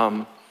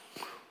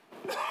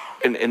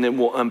 And then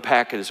we'll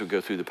unpack it as we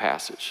go through the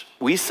passage.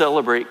 We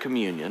celebrate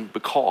communion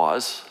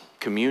because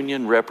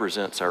communion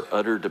represents our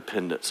utter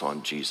dependence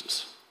on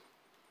Jesus.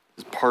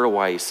 It's part of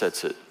why he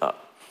sets it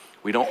up.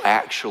 We don't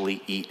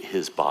actually eat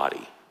his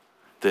body.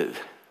 That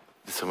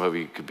some of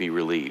you could be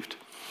relieved.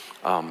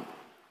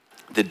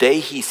 The day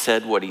he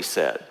said what he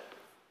said,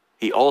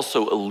 he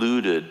also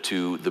alluded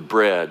to the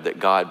bread that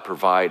God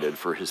provided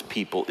for his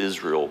people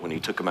Israel when he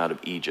took them out of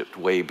Egypt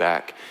way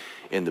back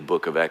in the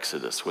book of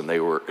Exodus when they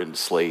were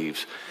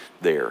enslaved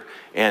there,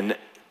 and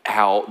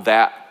how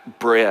that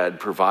bread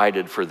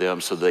provided for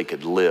them so they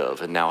could live.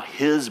 And now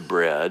his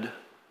bread,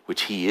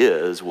 which he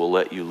is, will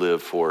let you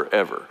live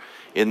forever.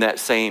 In that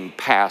same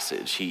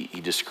passage, he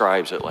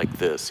describes it like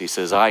this. He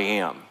says, I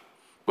am.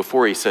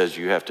 Before he says,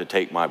 you have to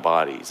take my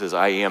body, he says,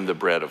 I am the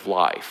bread of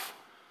life.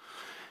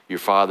 Your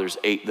fathers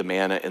ate the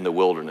manna in the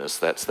wilderness.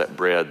 That's that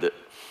bread that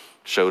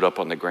showed up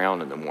on the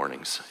ground in the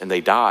mornings, and they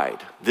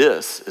died.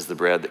 This is the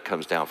bread that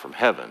comes down from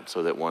heaven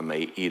so that one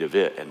may eat of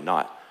it and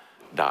not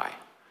die.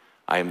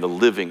 I am the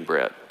living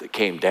bread that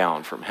came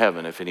down from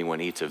heaven. If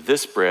anyone eats of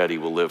this bread, he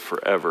will live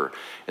forever.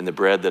 And the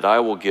bread that I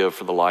will give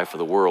for the life of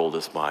the world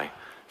is my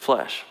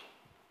flesh.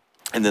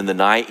 And then the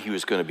night he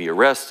was going to be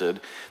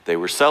arrested, they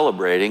were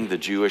celebrating the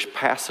Jewish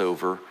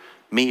Passover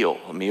meal,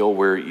 a meal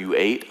where you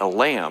ate a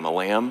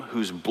lamb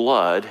whose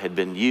blood had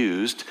been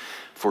used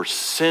for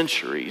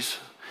centuries.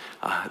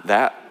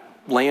 That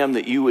lamb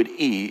that you would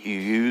eat, you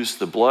use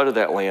the blood of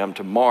that lamb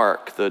to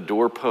mark the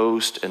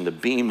doorpost and the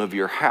beam of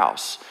your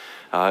house,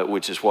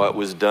 which is what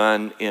was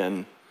done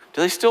in,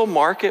 do they still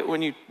mark it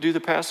when you do the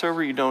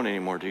Passover? You don't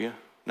anymore, do you?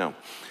 No.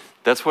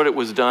 That's what it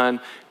was done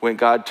when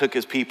God took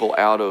his people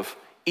out of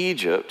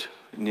Egypt,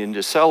 and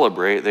to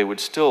celebrate, they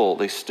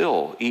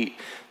still eat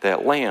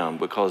that lamb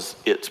because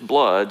its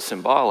blood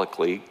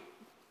symbolically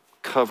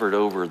covered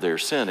over their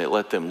sin. It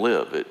let them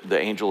live. The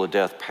angel of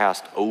death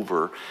passed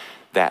over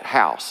that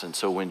house. And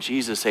so when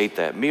Jesus ate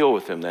that meal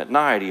with them that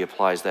night, he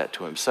applies that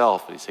to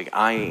himself. He's saying,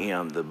 I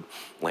am the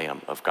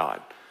Lamb of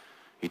God.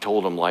 He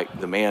told them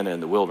like the manna in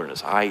the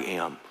wilderness, I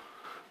am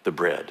the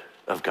bread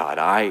of God.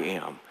 I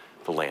am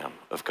the Lamb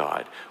of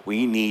God.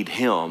 We need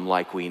him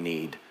like we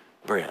need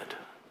bread.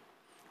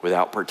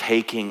 Without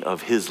partaking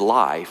of his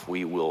life,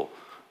 we will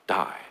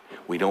die.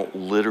 We don't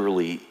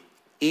literally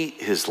eat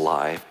his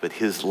life, but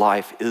his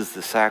life is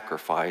the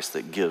sacrifice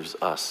that gives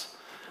us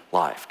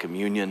life.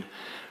 Communion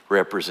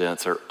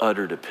represents our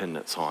utter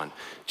dependence on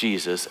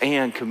Jesus,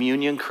 and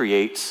communion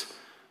creates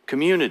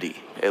community.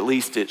 At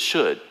least it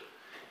should.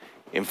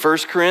 In 1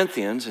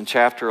 Corinthians, in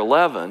chapter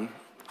 11,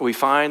 we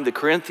find the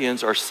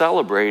Corinthians are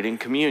celebrating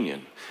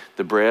communion,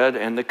 the bread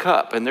and the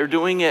cup, and they're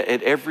doing it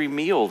at every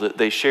meal that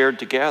they shared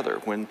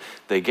together when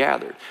they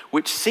gathered,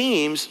 which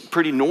seems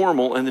pretty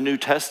normal in the New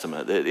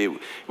Testament. That it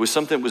was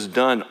something that was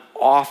done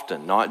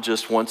often, not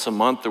just once a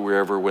month or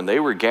wherever. When they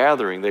were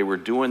gathering, they were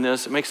doing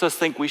this. It makes us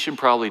think we should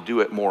probably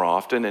do it more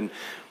often, and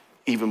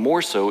even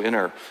more so in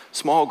our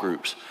small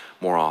groups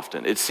more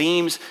often. It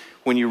seems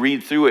when you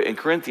read through it in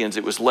Corinthians,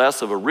 it was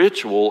less of a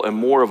ritual and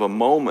more of a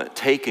moment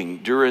taken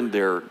during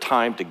their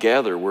time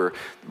together where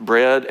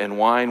bread and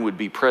wine would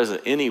be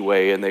present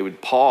anyway, and they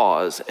would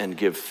pause and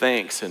give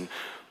thanks and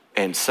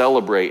and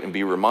celebrate and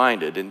be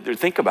reminded. And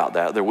think about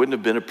that. There wouldn't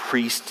have been a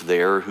priest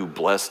there who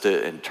blessed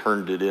it and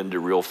turned it into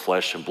real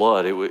flesh and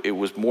blood. It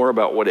was more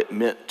about what it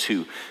meant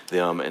to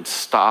them and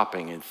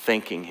stopping and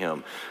thanking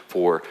him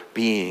for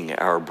being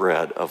our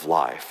bread of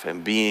life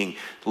and being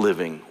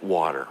living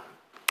water.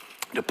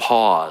 To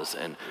pause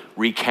and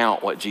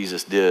recount what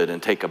Jesus did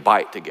and take a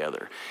bite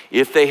together.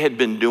 If they had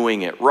been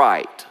doing it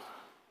right,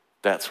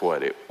 that's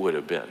what it would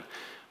have been.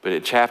 But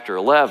in chapter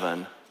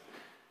 11,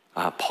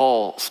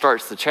 Paul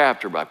starts the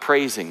chapter by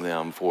praising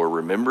them for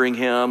remembering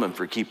him and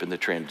for keeping the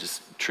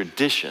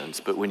traditions.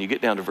 But when you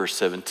get down to verse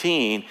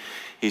 17,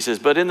 he says,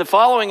 "But in the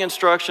following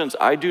instructions,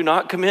 I do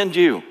not commend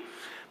you,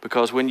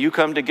 because when you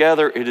come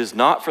together, it is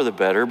not for the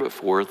better, but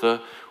for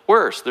the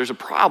worse." There's a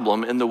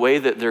problem in the way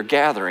that they're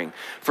gathering.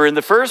 "For in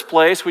the first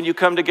place, when you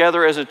come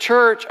together as a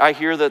church, I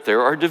hear that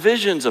there are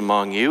divisions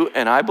among you,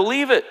 and I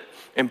believe it,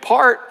 in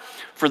part,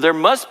 for there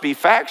must be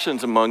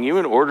factions among you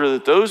in order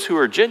that those who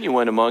are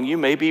genuine among you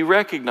may be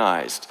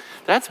recognized."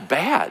 That's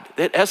bad.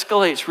 That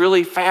escalates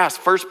really fast.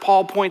 First,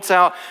 Paul points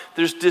out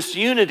there's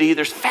disunity,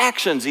 there's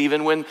factions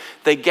even when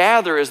they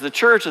gather as the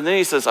church. And then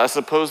he says, I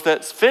suppose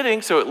that's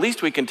fitting, so at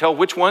least we can tell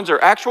which ones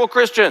are actual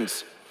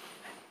Christians.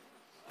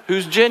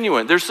 Who's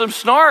genuine? There's some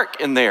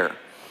snark in there.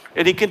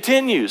 And he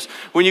continues,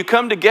 "When you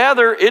come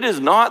together, it is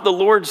not the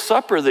Lord's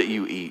Supper that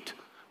you eat.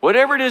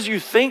 Whatever it is you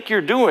think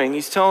you're doing,"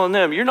 he's telling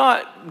them, "you're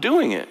not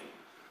doing it.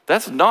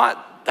 That's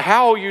not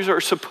how you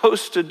are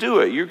supposed to do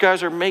it. You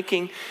guys are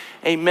making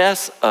a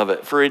mess of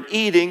it. For in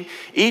eating,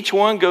 each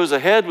one goes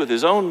ahead with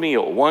his own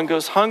meal. One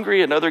goes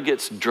hungry, another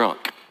gets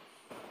drunk."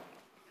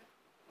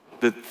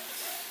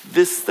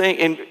 This thing,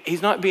 and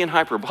he's not being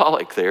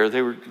hyperbolic there,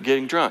 they were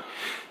getting drunk.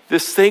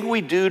 This thing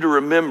we do to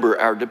remember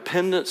our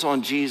dependence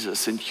on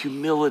Jesus and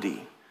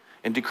humility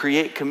and to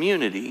create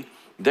community,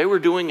 they were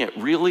doing it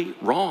really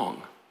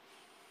wrong.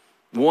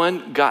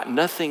 One got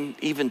nothing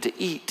even to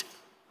eat,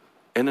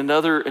 and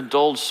another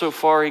indulged so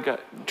far he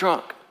got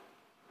drunk.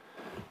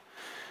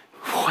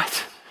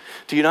 What?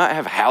 Do you not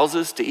have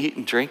houses to eat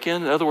and drink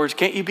in? In other words,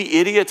 can't you be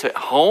idiots at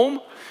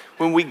home?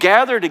 When we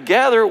gather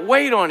together,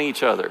 wait on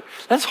each other.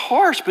 That's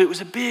harsh, but it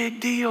was a big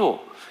deal.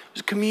 It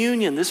was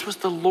communion. This was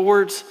the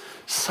Lord's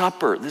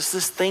Supper.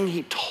 This thing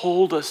he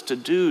told us to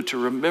do, to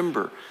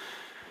remember.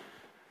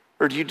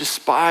 Or do you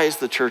despise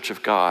the church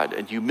of God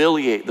and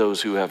humiliate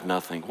those who have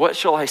nothing? What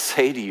shall I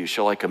say to you?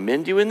 Shall I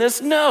commend you in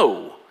this?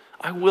 No,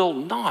 I will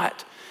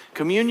not.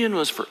 Communion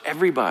was for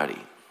everybody.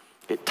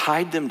 It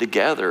tied them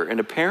together, and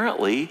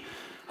apparently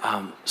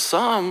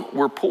some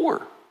were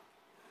poor.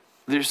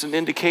 There's an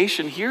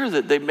indication here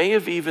that they may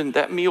have even,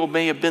 that meal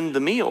may have been the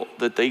meal,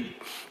 that they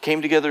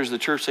came together as the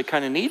church, they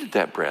kind of needed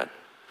that bread.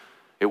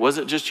 It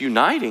wasn't just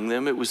uniting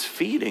them, it was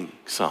feeding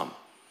some.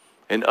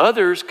 And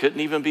others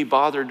couldn't even be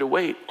bothered to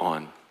wait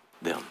on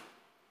them,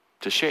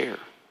 to share,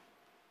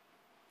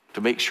 to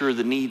make sure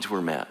the needs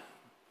were met.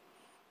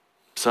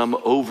 Some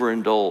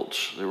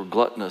overindulged, they were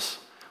gluttonous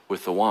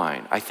with the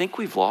wine. I think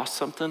we've lost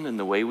something in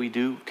the way we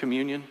do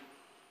communion.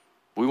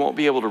 We won't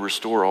be able to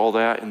restore all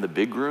that in the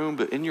big room,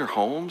 but in your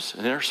homes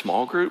and in our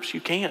small groups, you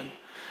can.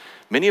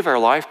 Many of our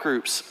life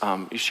groups,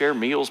 you share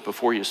meals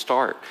before you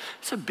start.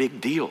 It's a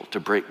big deal to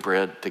break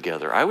bread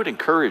together. I would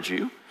encourage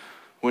you,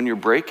 when you're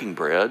breaking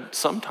bread,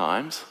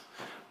 sometimes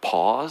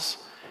pause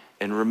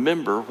and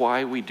remember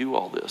why we do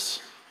all this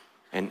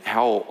and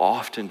how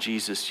often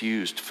Jesus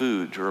used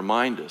food to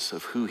remind us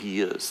of who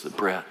he is, the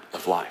bread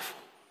of life,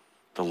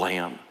 the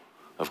Lamb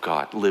of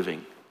God,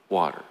 living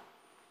water.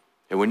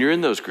 And when you're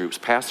in those groups,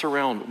 pass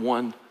around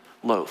one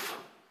loaf,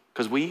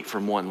 because we eat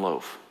from one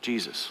loaf,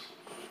 Jesus.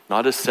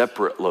 Not a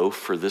separate loaf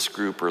for this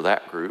group or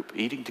that group.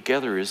 Eating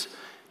together is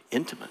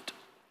intimate.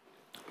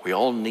 We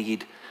all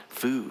need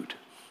food.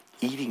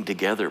 Eating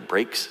together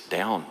breaks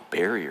down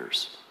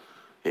barriers.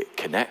 It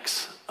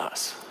connects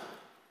us.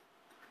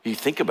 You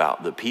think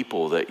about the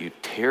people that you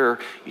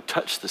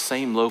touch the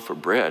same loaf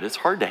of bread. It's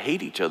hard to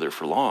hate each other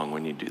for long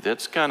when you do that.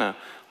 It's kind of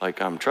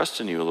like I'm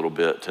trusting you a little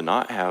bit to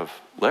not have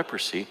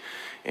leprosy.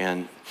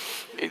 And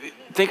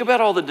think about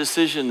all the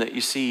decision that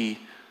you see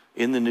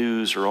in the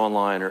news or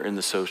online or in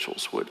the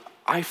socials. What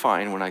I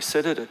find when I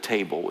sit at a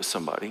table with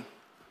somebody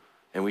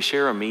and we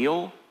share a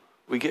meal,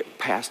 we get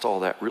past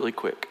all that really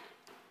quick.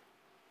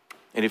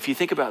 And if you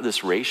think about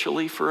this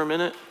racially for a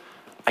minute,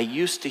 I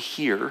used to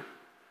hear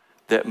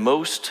that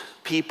most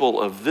people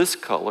of this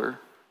color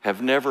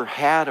have never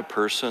had a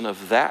person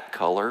of that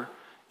color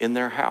in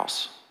their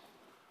house.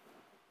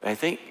 I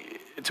think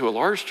to a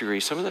large degree,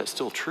 some of that's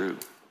still true.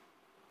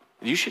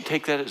 You should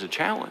take that as a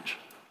challenge.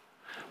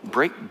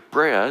 Break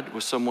bread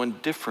with someone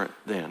different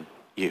than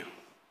you,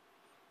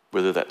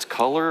 whether that's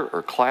color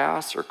or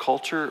class or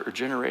culture or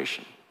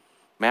generation.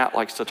 Matt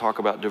likes to talk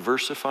about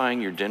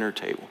diversifying your dinner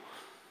table.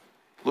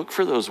 Look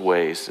for those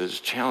ways as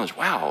a challenge.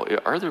 Wow,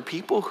 are there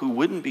people who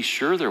wouldn't be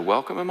sure they're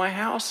welcome in my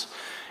house?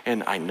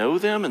 And I know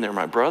them and they're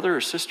my brother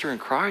or sister in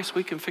Christ.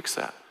 We can fix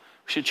that.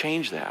 We should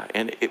change that.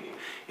 And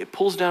it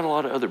pulls down a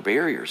lot of other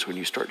barriers when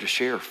you start to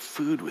share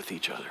food with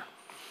each other.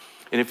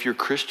 And if you're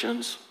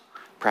Christians,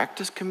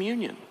 Practice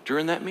communion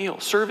during that meal.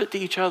 Serve it to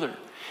each other.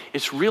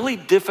 It's really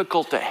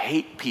difficult to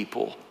hate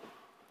people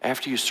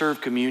after you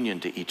serve communion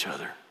to each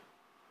other.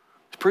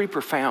 It's pretty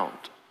profound.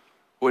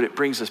 What it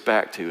brings us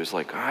back to is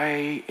like,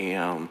 I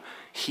am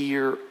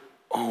here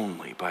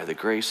only by the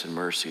grace and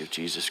mercy of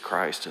Jesus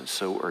Christ, and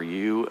so are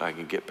you. I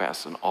can get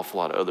past an awful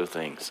lot of other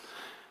things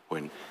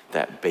when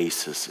that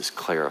basis is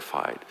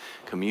clarified.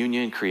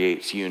 Communion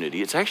creates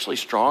unity. It's actually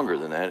stronger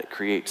than that. It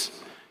creates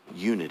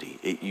unity.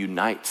 It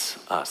unites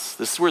us.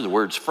 This is where the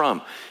word's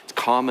from. It's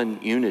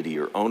common unity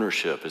or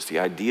ownership. It's the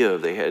idea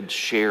of they had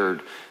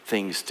shared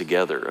things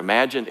together.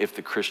 Imagine if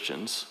the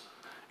Christians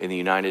in the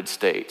United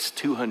States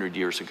 200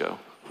 years ago,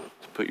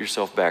 put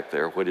yourself back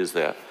there, what is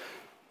that,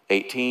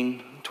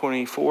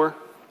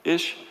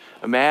 1824-ish?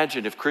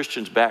 Imagine if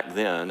Christians back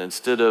then,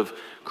 instead of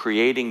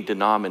creating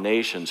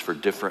denominations for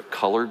different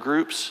color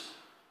groups,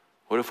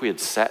 what if we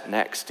had sat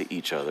next to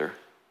each other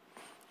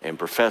and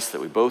professed that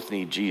we both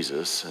need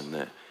Jesus, and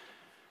that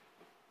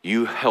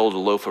you held a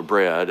loaf of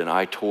bread and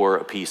I tore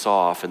a piece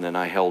off, and then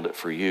I held it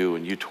for you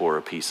and you tore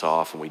a piece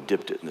off, and we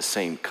dipped it in the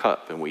same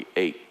cup and we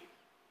ate.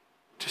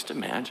 Just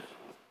imagine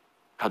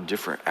how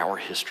different our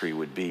history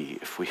would be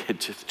if we had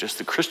just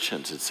the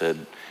Christians had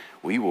said,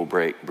 we will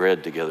break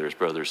bread together as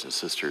brothers and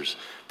sisters,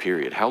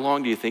 period. How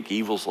long do you think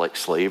evils like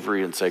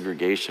slavery and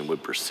segregation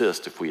would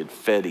persist if we had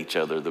fed each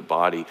other the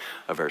body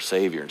of our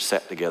Savior and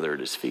sat together at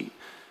his feet?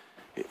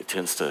 It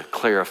tends to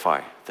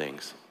clarify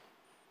things.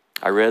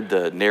 I read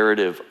the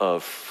narrative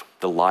of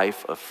the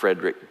life of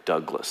Frederick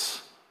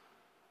Douglass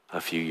a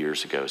few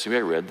years ago. Has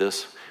anybody read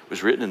this? It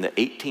was written in the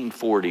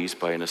 1840s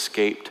by an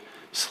escaped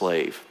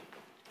slave.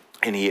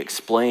 And he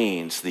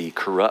explains the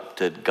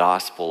corrupted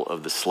gospel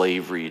of the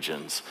slave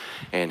regions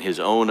and his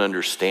own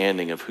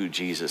understanding of who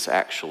Jesus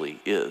actually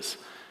is.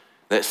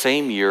 That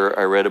same year,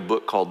 I read a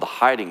book called The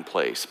Hiding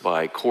Place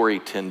by Corrie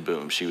ten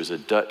Boom. She was a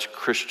Dutch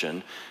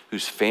Christian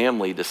whose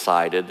family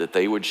decided that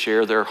they would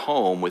share their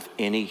home with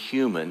any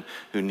human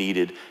who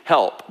needed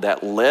help.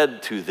 That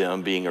led to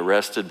them being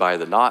arrested by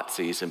the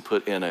Nazis and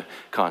put in a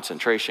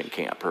concentration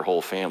camp, her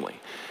whole family.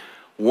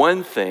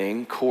 One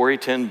thing Corrie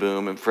ten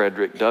Boom and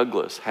Frederick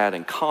Douglass had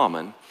in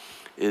common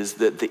is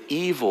that the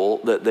evil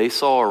that they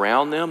saw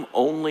around them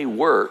only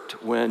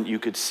worked when you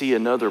could see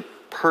another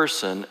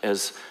person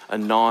as a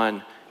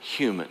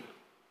non-human.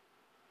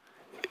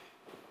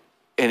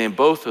 And in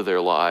both of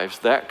their lives,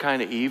 that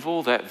kind of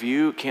evil, that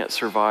view, can't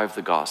survive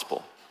the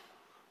gospel.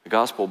 The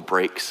gospel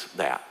breaks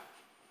that.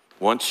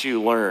 Once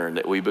you learn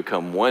that we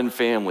become one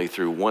family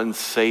through one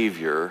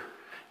Savior,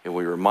 and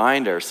we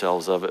remind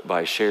ourselves of it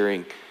by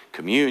sharing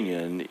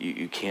communion,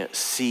 you can't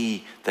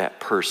see that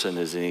person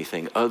as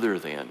anything other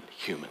than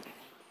human.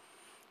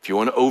 If you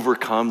want to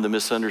overcome the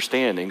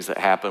misunderstandings that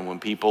happen when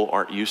people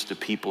aren't used to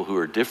people who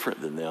are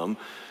different than them,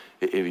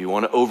 if you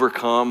want to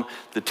overcome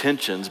the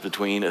tensions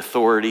between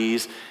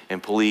authorities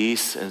and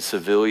police and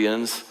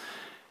civilians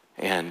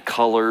and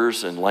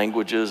colors and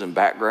languages and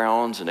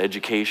backgrounds and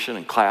education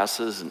and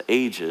classes and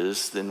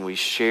ages, then we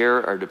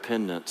share our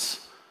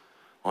dependence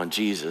on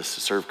Jesus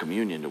to serve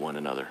communion to one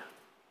another.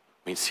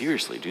 I mean,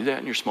 seriously, do that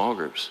in your small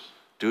groups.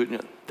 Do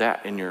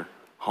that in your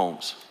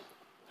homes.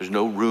 There's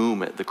no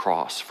room at the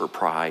cross for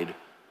pride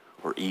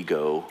or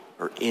ego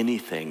or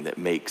anything that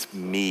makes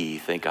me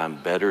think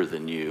I'm better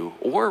than you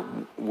or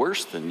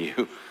worse than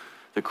you.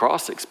 The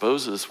cross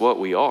exposes what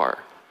we are,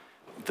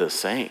 the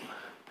same.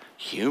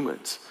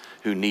 Humans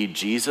who need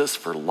Jesus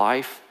for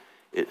life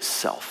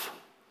itself.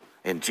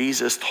 And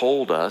Jesus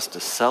told us to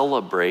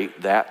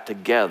celebrate that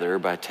together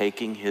by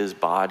taking his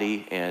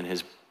body and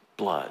his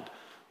blood,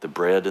 the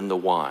bread and the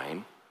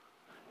wine,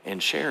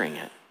 and sharing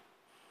it.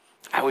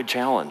 I would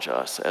challenge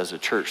us as a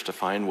church to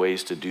find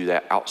ways to do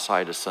that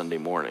outside of Sunday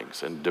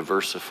mornings and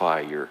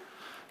diversify your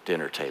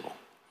dinner table.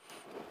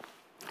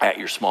 At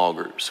your small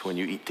groups, when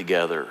you eat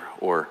together,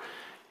 or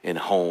in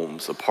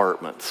homes,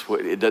 apartments.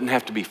 It doesn't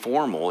have to be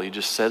formal. You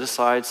just set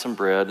aside some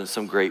bread and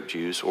some grape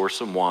juice or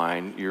some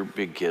wine, your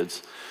big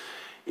kids.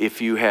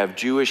 If you have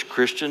Jewish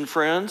Christian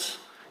friends,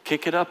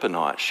 kick it up a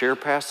notch. Share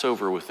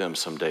Passover with them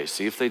someday.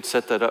 See if they'd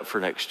set that up for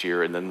next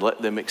year, and then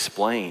let them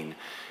explain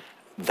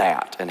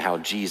that and how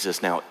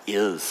Jesus now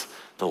is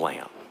the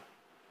Lamb.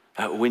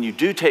 When you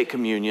do take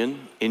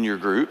communion in your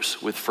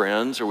groups with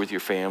friends or with your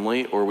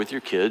family or with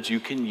your kids, you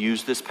can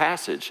use this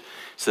passage.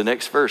 It's the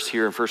next verse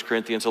here in 1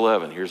 Corinthians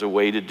 11. Here's a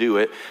way to do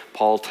it.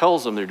 Paul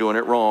tells them they're doing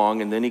it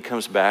wrong, and then he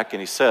comes back and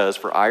he says,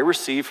 "For I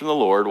received from the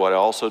Lord what I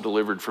also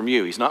delivered from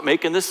you." He's not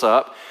making this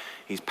up.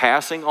 He's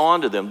passing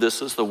on to them.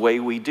 This is the way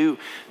we do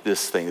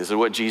this thing. This is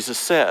what Jesus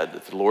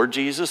said. The Lord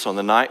Jesus, on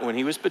the night when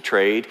he was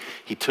betrayed,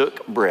 he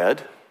took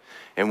bread,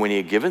 and when he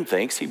had given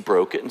thanks, he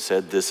broke it and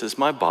said, "This is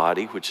my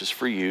body, which is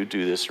for you.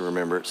 Do this in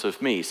remembrance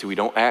of me." So we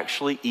don't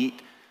actually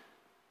eat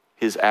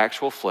his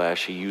actual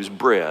flesh. He used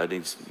bread.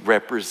 He's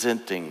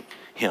representing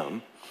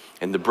him.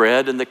 And the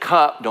bread and the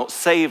cup don't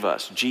save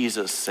us.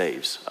 Jesus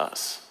saves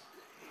us.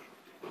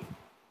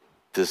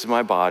 "This is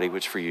my body,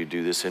 which for you.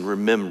 Do this in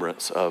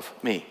remembrance of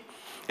me."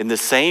 In the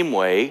same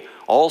way,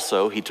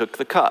 also, he took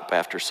the cup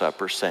after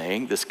supper,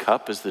 saying, "This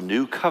cup is the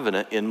new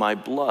covenant in my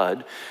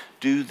blood.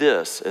 Do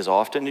this as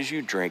often as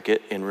you drink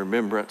it in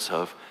remembrance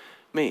of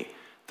me.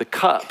 The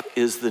cup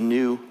is the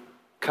new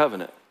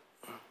covenant,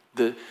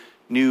 the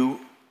new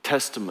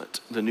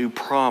testament, the new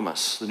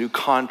promise, the new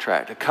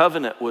contract. A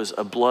covenant was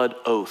a blood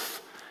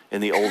oath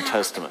in the Old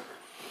Testament.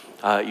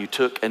 You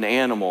took an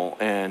animal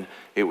and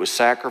it was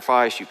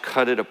sacrificed, you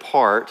cut it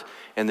apart,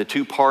 and the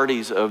two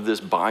parties of this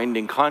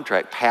binding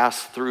contract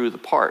pass through the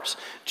parts.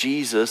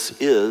 Jesus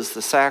is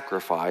the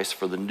sacrifice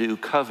for the new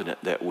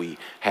covenant that we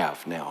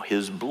have now.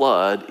 His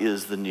blood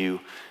is the new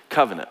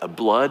covenant, a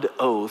blood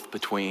oath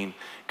between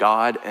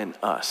God and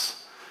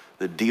us.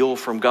 The deal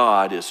from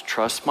God is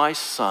trust my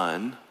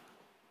son,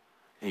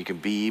 and you can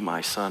be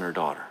my son or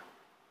daughter.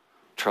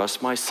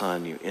 Trust my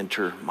son, you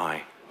enter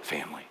my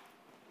family.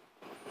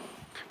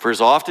 For as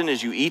often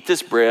as you eat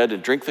this bread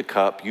and drink the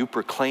cup, you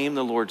proclaim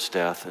the Lord's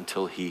death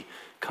until he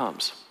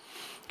comes.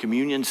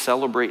 Communion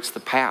celebrates the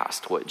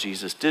past, what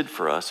Jesus did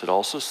for us. It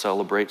also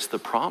celebrates the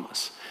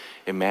promise.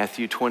 In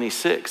Matthew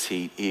 26,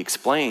 he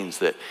explains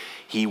that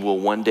he will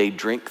one day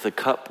drink the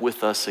cup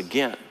with us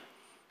again.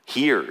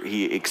 Here,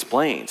 he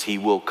explains he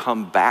will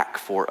come back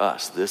for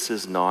us. This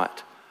is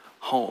not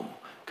home.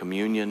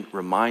 Communion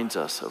reminds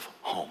us of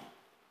home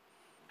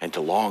and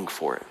to long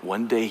for it.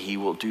 One day he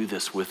will do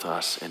this with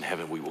us in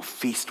heaven. We will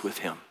feast with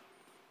him.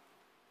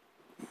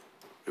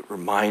 It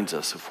reminds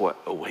us of what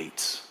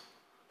awaits,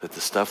 that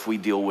the stuff we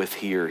deal with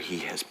here, he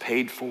has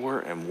paid for,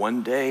 and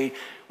one day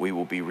we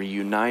will be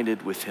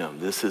reunited with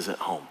him. This isn't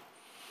home.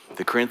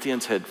 The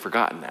Corinthians had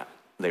forgotten that.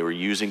 They were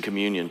using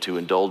communion to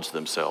indulge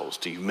themselves,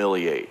 to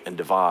humiliate and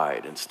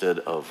divide instead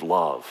of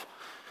love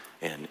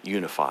and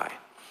unify.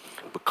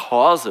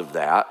 Because of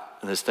that,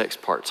 and this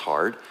next part's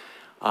hard,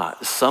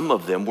 some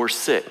of them were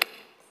sick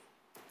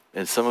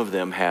and some of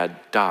them had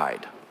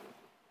died.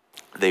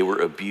 They were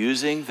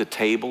abusing the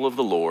table of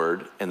the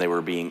Lord and they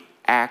were being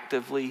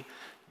actively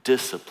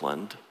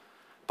disciplined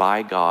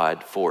by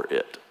God for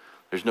it.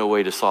 There's no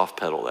way to soft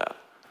pedal that.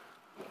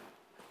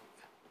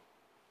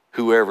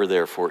 Whoever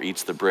therefore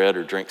eats the bread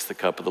or drinks the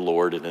cup of the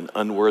Lord in an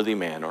unworthy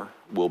manner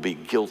will be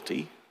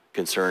guilty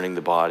concerning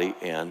the body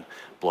and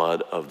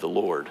blood of the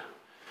Lord.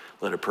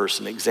 Let a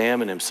person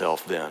examine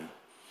himself then,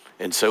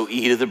 and so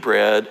eat of the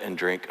bread and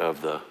drink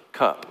of the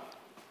cup.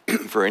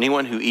 For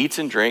anyone who eats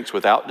and drinks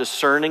without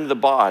discerning the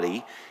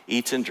body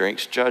eats and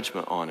drinks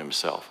judgment on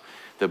himself.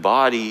 The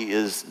body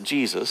is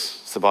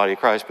Jesus, it's the body of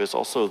Christ, but it's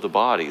also the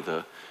body,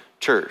 the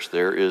church.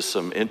 There is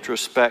some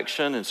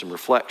introspection and some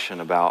reflection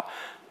about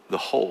the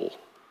whole,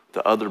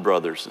 the other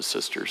brothers and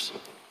sisters.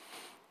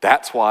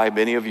 That's why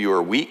many of you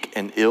are weak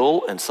and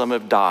ill, and some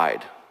have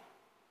died.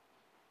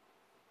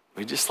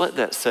 We just let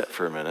that sit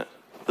for a minute.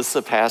 This is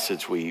a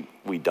passage we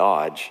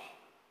dodge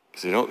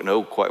because we don't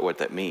know quite what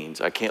that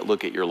means. I can't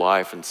look at your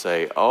life and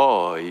say,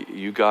 oh,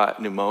 you got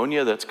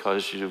pneumonia, that's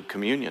because you have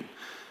communion.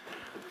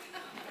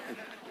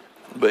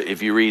 But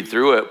if you read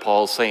through it,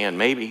 Paul's saying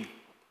maybe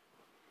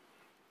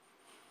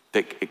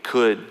that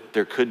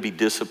there could be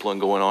discipline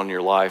going on in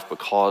your life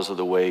because of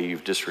the way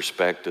you've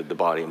disrespected the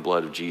body and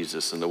blood of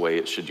Jesus and the way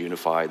it should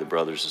unify the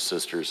brothers and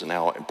sisters and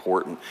how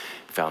important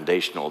and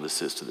foundational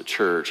this is to the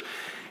church.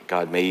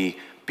 God may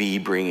be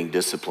bringing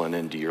discipline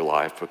into your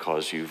life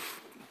because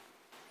you've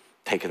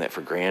taken that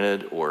for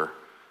granted, or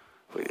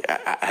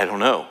I don't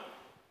know.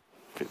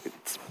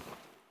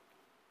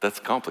 That's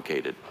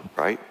complicated,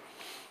 right?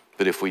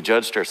 But if we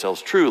judged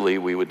ourselves truly,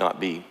 we would not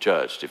be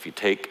judged. If you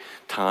take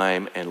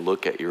time and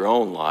look at your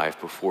own life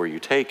before you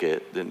take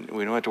it, then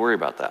we don't have to worry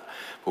about that.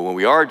 But when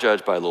we are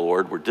judged by the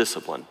Lord, we're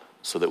disciplined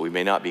so that we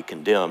may not be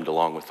condemned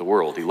along with the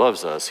world. He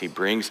loves us. He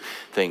brings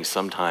things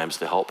sometimes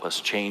to help us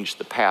change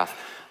the path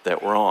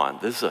that we're on.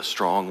 This is a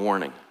strong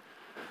warning.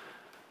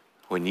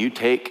 When you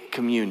take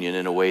communion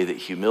in a way that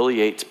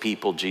humiliates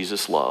people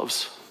Jesus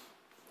loves,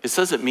 it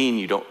doesn't mean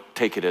you don't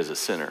take it as a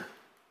sinner.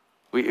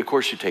 Of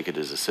course you take it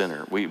as a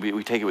sinner.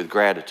 We take it with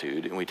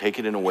gratitude, and we take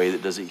it in a way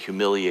that doesn't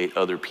humiliate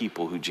other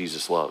people who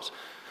Jesus loves.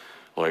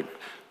 Like,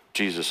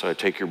 Jesus, I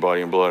take your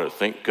body and blood.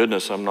 Thank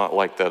goodness I'm not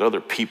like that other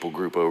people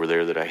group over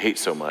there that I hate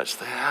so much.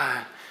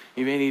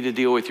 You may need to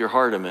deal with your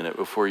heart a minute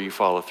before you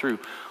follow through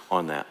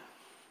on that.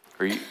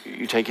 Or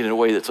you take it in a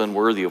way that's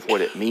unworthy of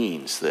what it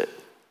means, that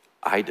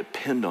I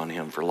depend on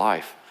him for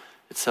life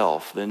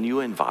itself. Then you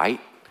invite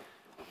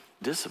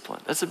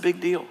discipline. That's a big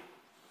deal.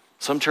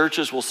 Some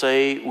churches will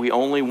say, we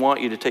only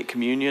want you to take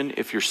communion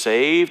if you're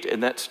saved,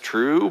 and that's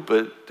true,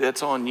 but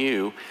that's on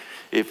you.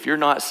 If you're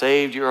not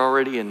saved, you're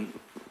already in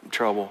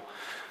trouble.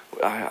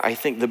 I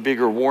think the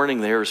bigger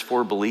warning there is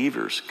for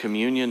believers.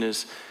 Communion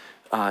is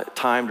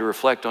time to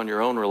reflect on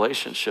your own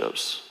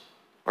relationships.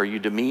 Are you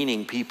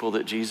demeaning people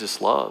that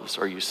Jesus loves?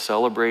 Are you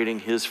celebrating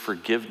his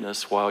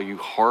forgiveness while you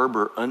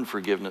harbor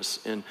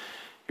unforgiveness in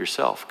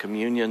yourself?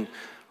 Communion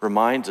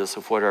reminds us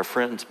of what our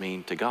friends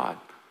mean to God.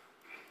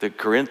 The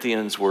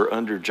Corinthians were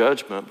under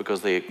judgment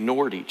because they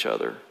ignored each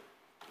other.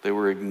 They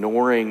were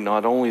ignoring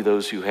not only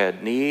those who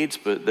had needs,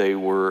 but they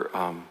were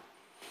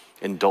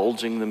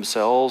indulging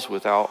themselves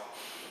without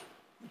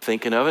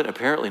thinking of it.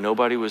 Apparently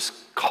nobody was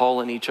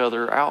calling each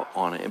other out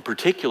on it, in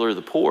particular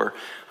the poor.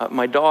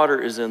 My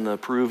daughter is in the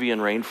Peruvian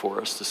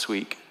rainforest this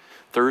week.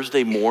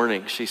 Thursday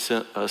morning, she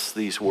sent us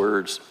these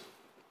words.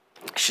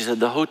 She said,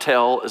 the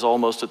hotel is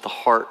almost at the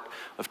heart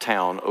of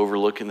town,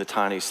 overlooking the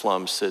tiny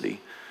slum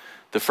city.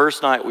 The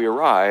first night we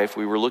arrived,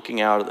 we were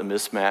looking out at the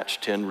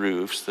mismatched tin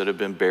roofs that have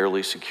been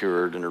barely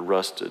secured and are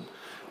rusted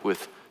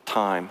with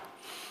time.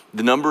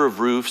 The number of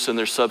roofs and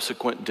their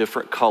subsequent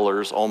different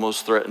colors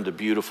almost threatened a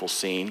beautiful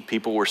scene.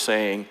 People were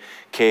saying,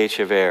 que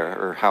chévere,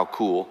 or how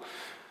cool.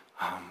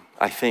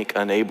 I think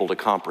unable to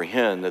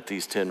comprehend that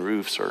these tin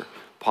roofs are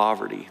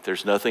poverty.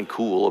 There's nothing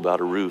cool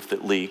about a roof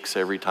that leaks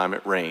every time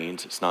it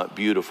rains. It's not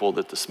beautiful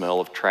that the smell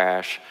of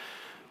trash,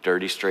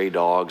 dirty stray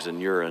dogs,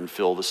 and urine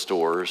fill the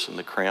stores and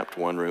the cramped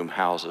one-room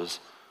houses.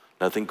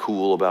 Nothing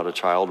cool about a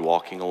child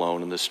walking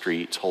alone in the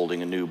streets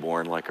holding a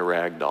newborn like a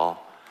rag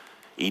doll.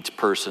 Each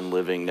person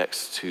living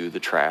next to the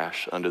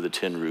trash under the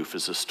tin roof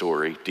is a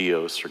story.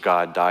 Dios, or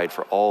God, died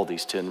for all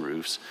these tin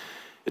roofs.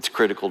 It's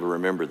critical to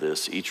remember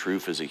this. Each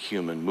roof is a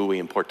human. Muy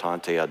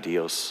importante a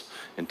Dios,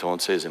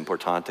 entonces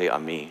importante a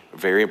mí.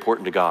 Very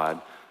important to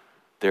God,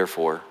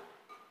 therefore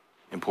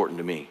important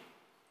to me.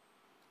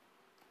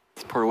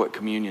 It's part of what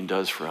communion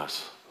does for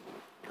us.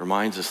 It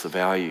reminds us the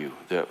value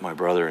that my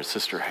brother and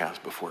sister has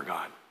before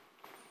God.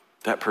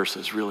 That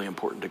person is really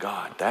important to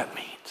God. That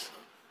means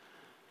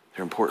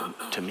they're important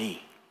to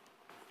me.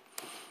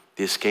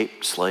 The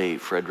escaped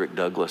slave, Frederick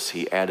Douglass,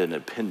 he added an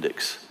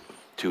appendix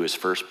to his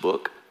first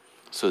book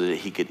so that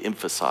he could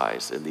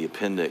emphasize in the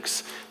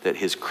appendix that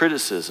his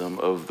criticism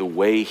of the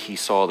way he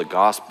saw the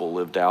gospel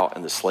lived out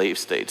in the slave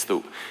states,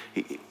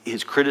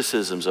 his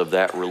criticisms of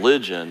that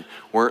religion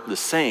weren't the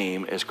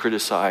same as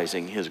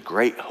criticizing his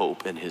great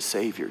hope in his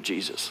Savior,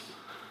 Jesus.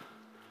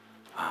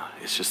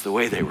 It's just the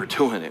way they were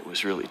doing it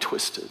was really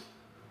twisted.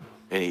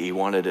 And he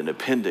wanted an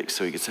appendix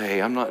so he could say,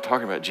 hey, I'm not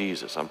talking about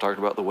Jesus. I'm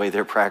talking about the way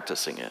they're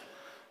practicing it.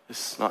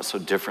 It's not so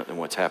different than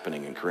what's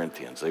happening in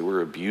Corinthians. They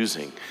were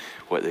abusing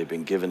what they'd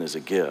been given as a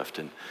gift.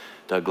 And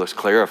Douglas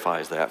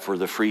clarifies that for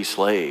the free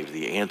slave,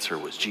 the answer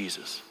was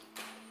Jesus.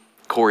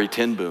 Corrie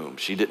ten Boom,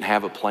 she didn't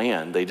have a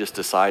plan. They just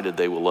decided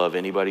they will love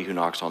anybody who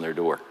knocks on their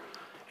door.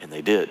 And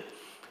they did.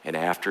 And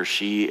after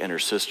she and her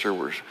sister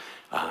were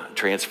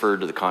transferred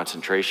to the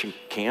concentration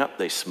camp,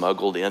 they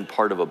smuggled in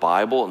part of a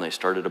Bible and they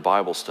started a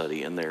Bible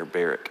study in their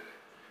barrack.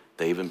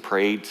 They even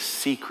prayed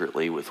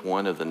secretly with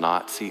one of the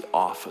Nazi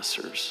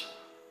officers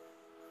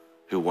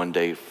who one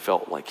day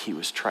felt like he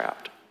was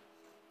trapped.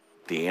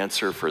 The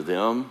answer for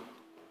them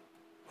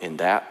in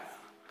that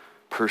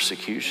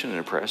persecution and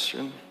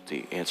oppression,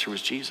 the answer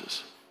was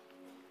Jesus.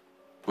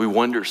 We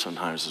wonder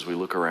sometimes as we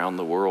look around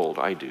the world,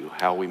 I do,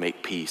 how we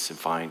make peace and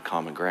find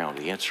common ground.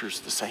 The answer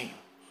is the same.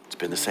 It's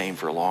been the same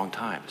for a long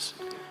time. It's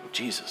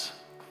Jesus.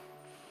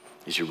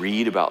 As you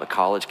read about the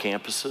college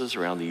campuses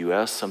around the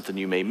U.S., something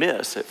you may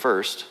miss at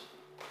first,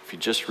 if you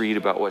just read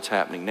about what's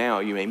happening now,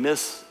 you may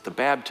miss the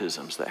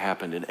baptisms that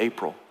happened in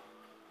April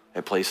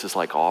at places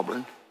like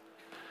Auburn,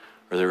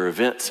 or there were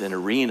events in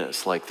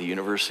arenas like the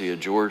University of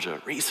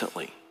Georgia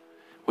recently,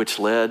 which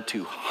led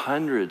to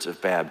hundreds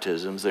of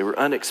baptisms. They were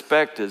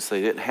unexpected, so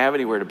they didn't have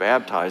anywhere to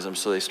baptize them,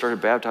 so they started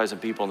baptizing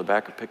people in the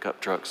back of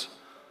pickup trucks.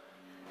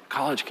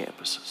 College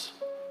campuses.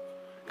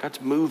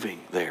 God's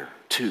moving there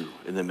too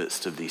in the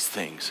midst of these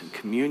things. And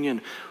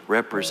communion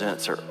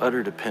represents our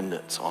utter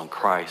dependence on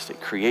Christ.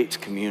 It creates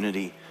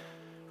community,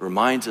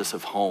 reminds us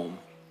of home,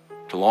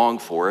 to long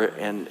for it,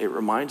 and it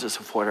reminds us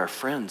of what our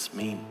friends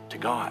mean to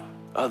God,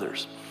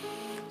 others.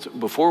 So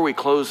before we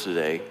close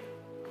today,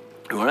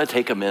 we want to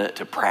take a minute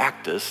to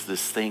practice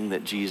this thing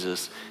that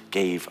Jesus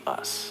gave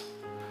us.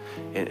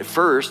 And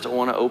first, I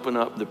want to open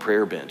up the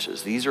prayer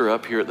benches. These are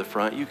up here at the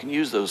front. You can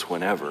use those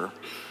whenever.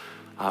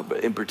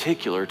 But in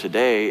particular,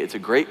 today, it's a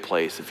great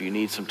place if you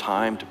need some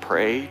time to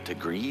pray, to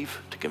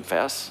grieve, to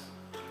confess.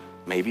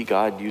 Maybe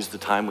God used the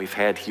time we've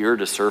had here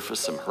to surface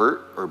some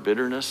hurt or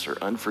bitterness or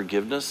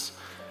unforgiveness.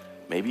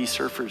 Maybe he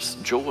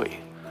surfaces joy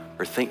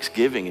or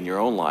thanksgiving in your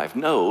own life.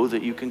 Know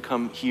that you can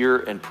come here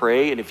and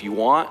pray, and if you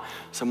want,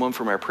 someone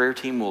from our prayer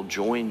team will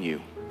join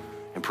you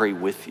and pray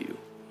with you.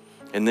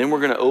 And then we're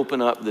going to open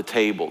up the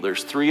table.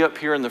 There's 3 up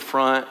here in the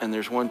front, and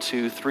there's 1,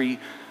 2, 3,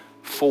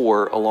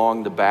 4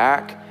 along the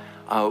back.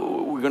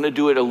 We're going to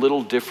do it a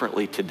little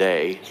differently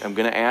today. I'm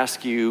going to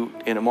ask you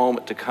in a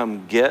moment to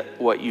come get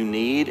what you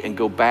need and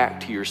go back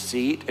to your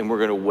seat, and we're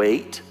going to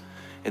wait.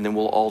 And then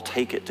we'll all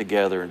take it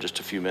together in just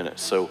a few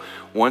minutes. So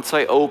once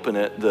I open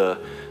it, the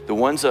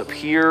ones up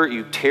here,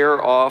 you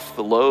tear off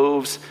the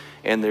loaves,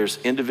 and there's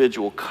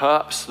individual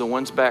cups. The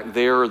ones back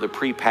there are the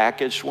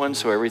prepackaged ones,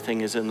 so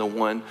everything is in the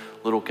one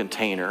little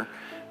container.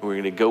 We're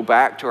going to go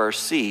back to our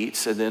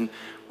seats, and then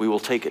we will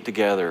take it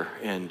together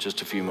in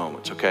just a few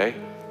moments, okay?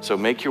 So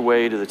make your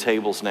way to the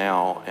tables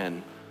now,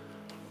 and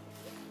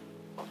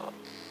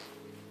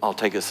I'll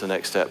take us the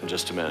next step in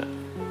just a minute.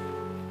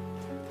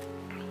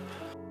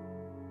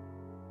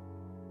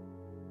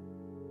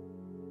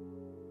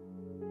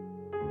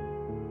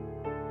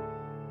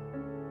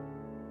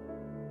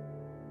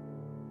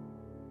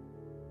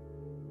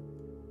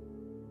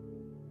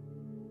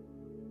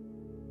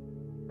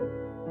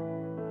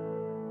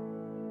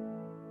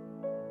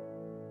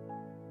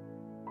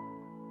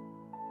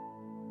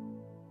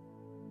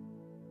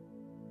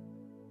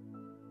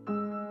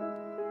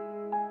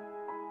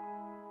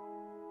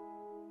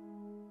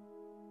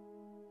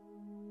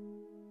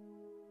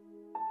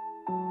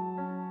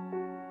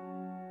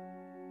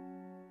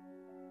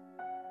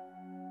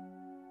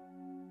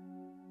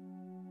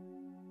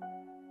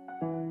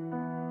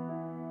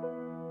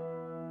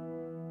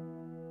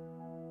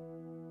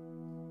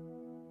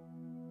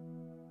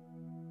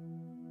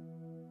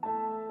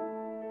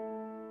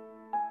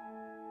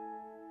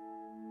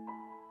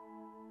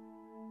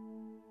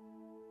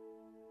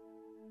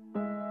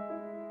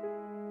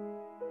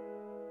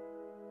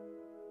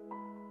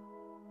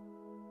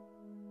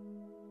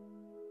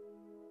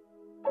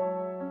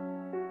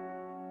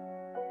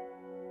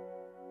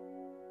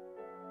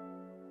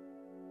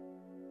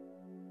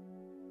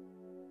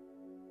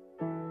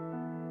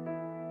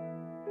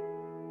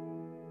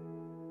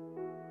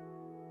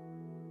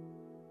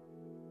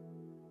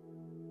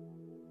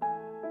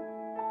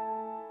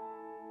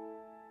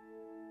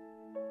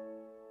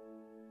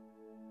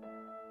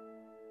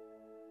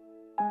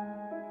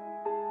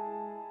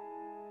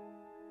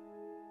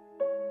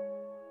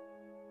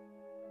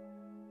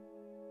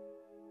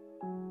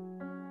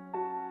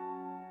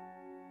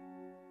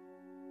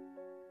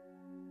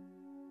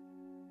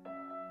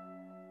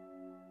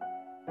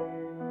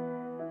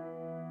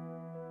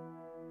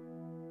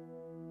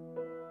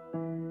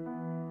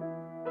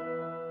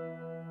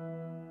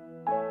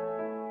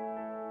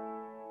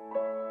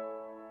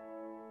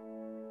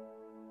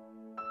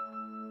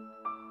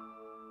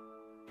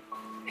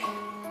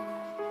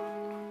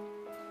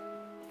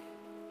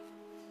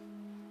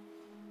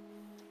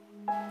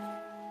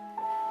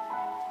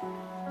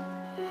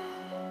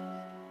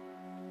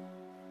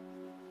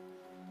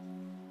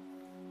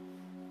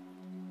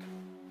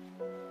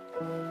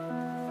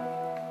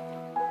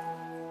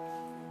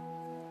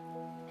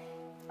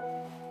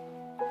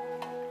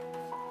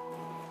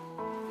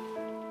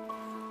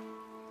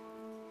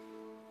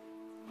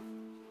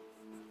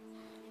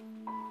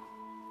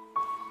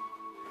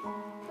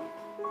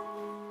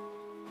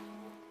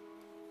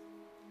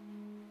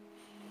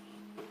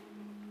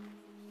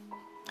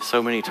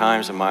 So many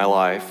times in my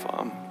life,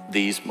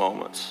 these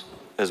moments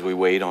as we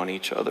wait on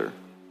each other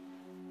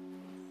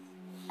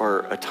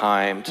are a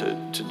time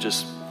to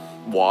just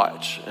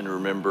watch and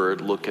remember,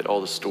 look at all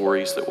the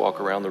stories that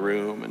walk around the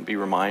room and be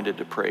reminded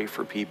to pray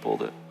for people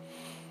that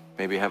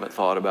maybe haven't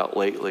thought about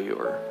lately,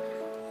 or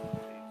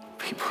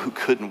people who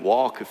couldn't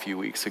walk a few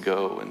weeks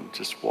ago and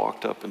just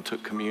walked up and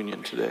took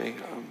communion today.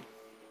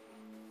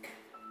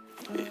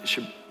 It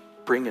should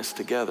bring us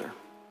together.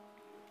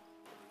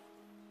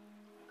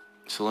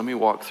 So let me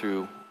walk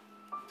through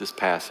this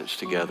passage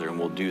together, and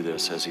we'll do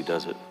this as he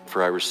does it.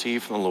 For I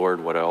received from the Lord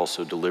what I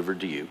also delivered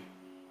to you,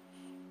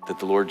 that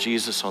the Lord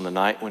Jesus, on the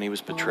night when he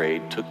was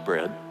betrayed, took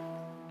bread,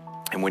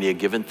 and when he had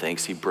given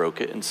thanks, he broke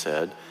it and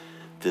said,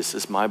 "This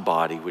is my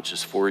body, which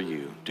is for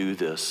you. Do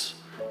this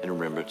in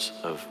remembrance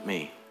of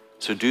me."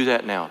 So do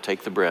that now.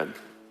 Take the bread.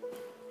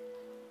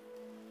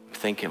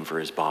 Thank him for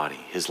his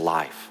body, his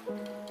life,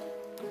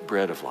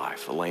 bread of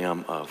life, the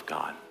Lamb of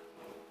God.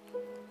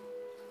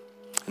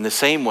 In the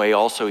same way,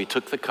 also, he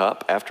took the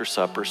cup after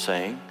supper,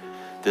 saying,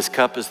 "This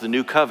cup is the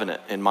new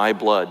covenant in my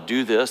blood.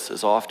 Do this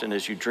as often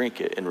as you drink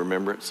it in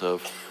remembrance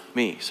of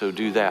me." So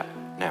do that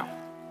now.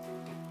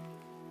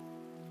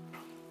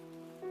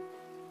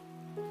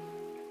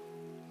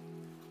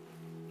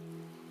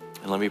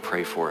 And let me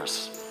pray for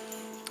us,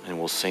 and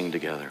we'll sing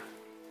together.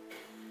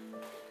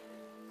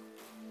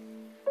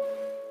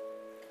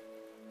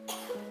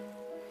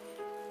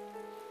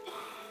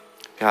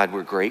 God,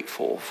 we're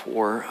grateful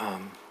for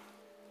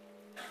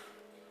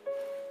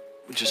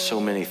just so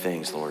many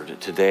things, Lord.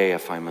 Today, I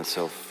find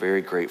myself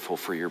very grateful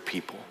for your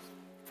people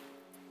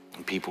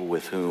and people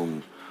with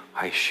whom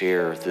I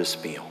share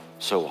this meal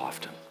so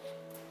often.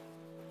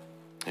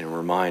 And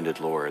reminded,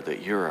 Lord,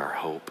 that you're our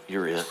hope.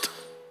 You're it.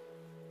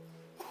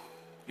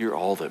 You're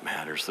all that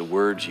matters. The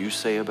words you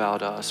say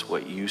about us,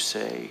 what you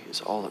say, is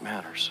all that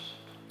matters.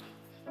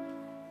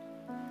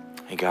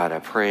 And God, I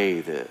pray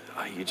that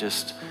you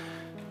just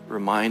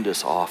remind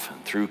us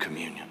often through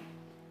communion,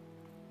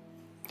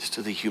 just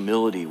to the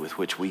humility with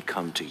which we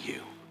come to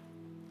you.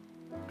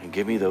 And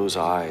give me those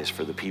eyes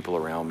for the people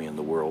around me in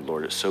the world,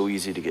 Lord. It's so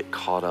easy to get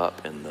caught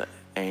up in the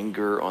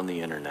anger on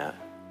the internet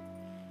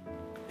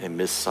and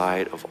miss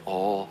sight of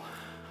all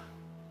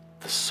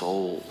the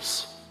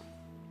souls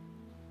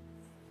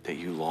that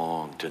you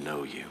long to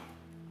know you.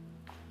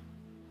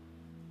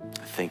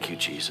 Thank you,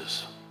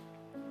 Jesus.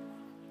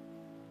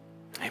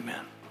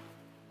 Amen.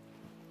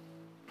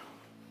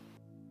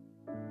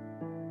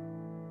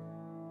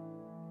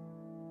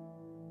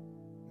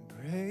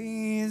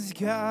 Praise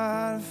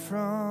God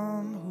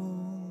from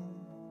whom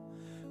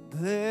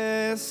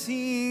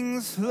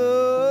blessings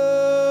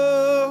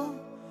flow.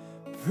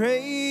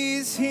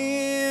 Praise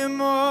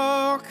him,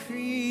 all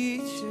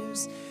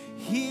creatures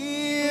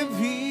here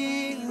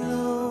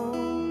below.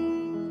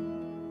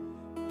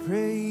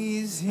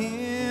 Praise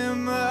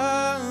him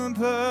above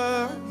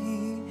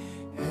the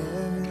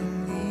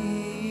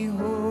heavenly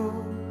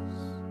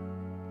hosts.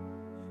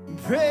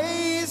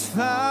 Praise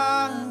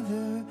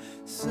Father,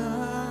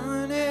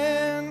 Son,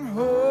 and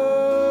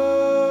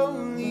Holy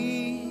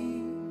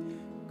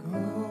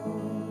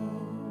Ghost.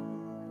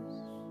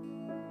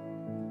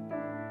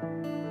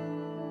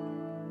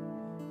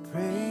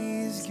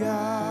 Praise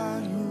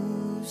God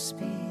who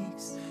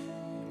speaks,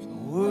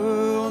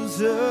 worlds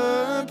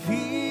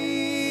appear.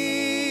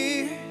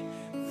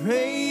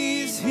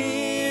 Praise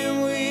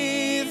him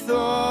with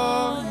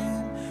awe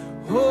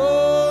and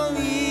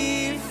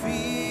holy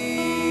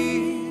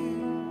fear.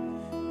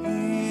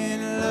 In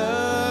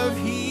love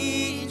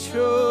he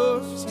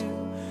chose to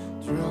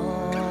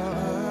draw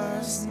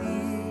us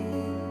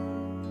near.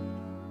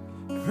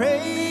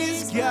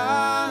 Praise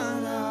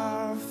God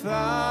our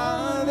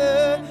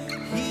Father,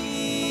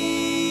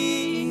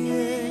 he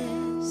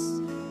is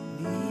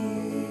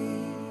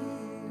near.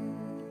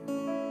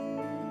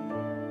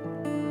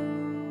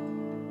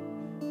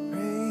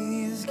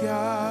 Praise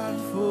God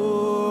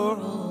for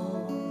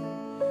all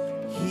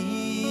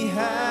he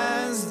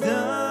has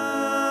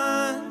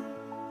done.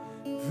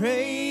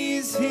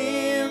 Praise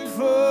him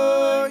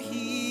for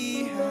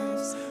he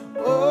has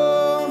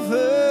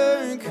overcome.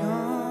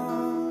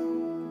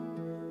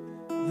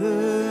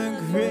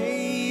 The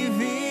grave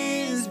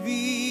is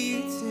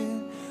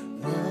beaten,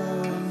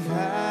 love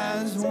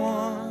has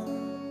won.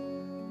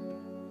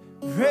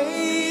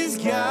 Praise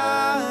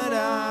God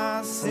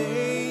our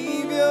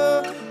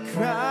Savior,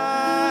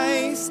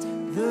 Christ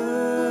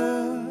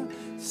the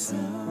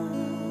Son.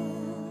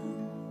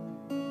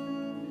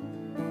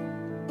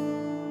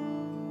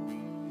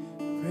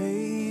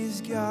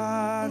 Praise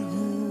God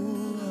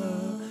who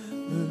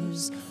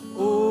hovers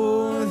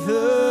o'er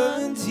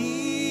the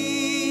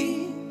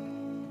deep.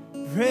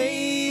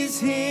 Praise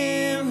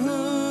him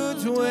who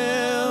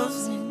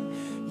dwells in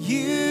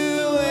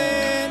you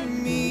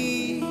and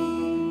me.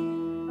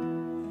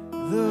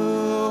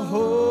 The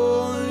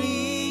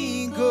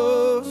Holy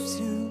Ghost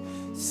who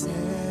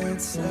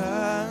sets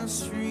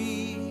us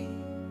free.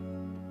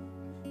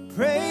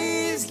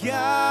 Praise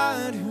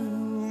God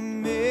who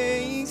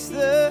makes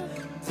the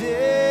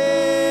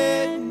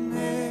dead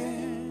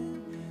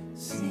man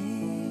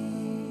sing.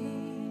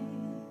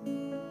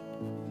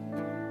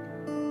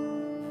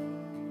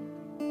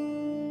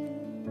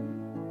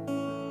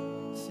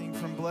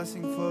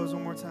 blessing flows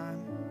one more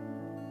time.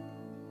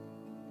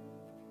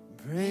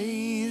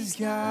 Praise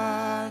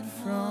God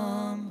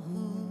from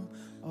whom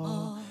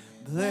all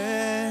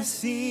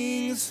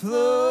blessings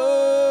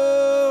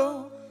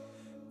flow.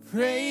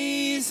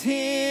 Praise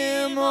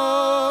him,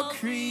 all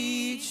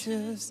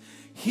creatures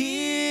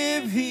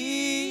here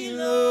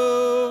below.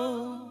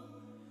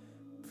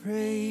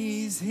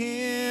 Praise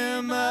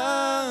him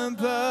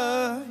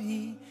above,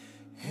 ye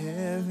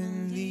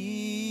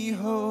heavenly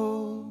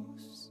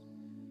hosts.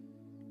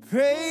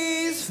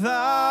 Praise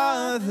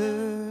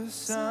Father,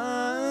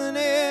 Son,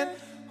 and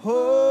Holy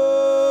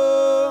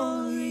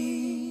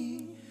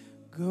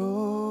Ghost.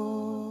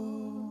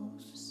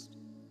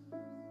 I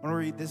want to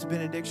read this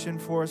benediction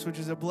for us, which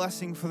is a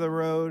blessing for the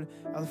road,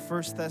 out of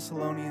 1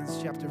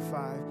 Thessalonians chapter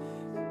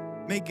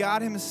 5. May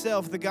God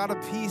himself, the God of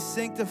peace,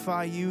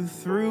 sanctify you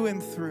through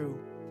and through.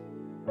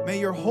 May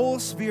your whole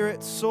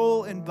spirit,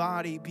 soul, and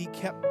body be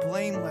kept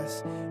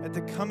blameless at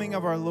the coming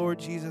of our Lord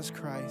Jesus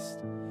Christ.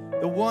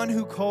 The one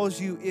who calls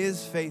you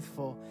is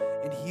faithful,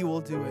 and he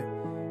will do it.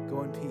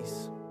 Go in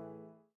peace.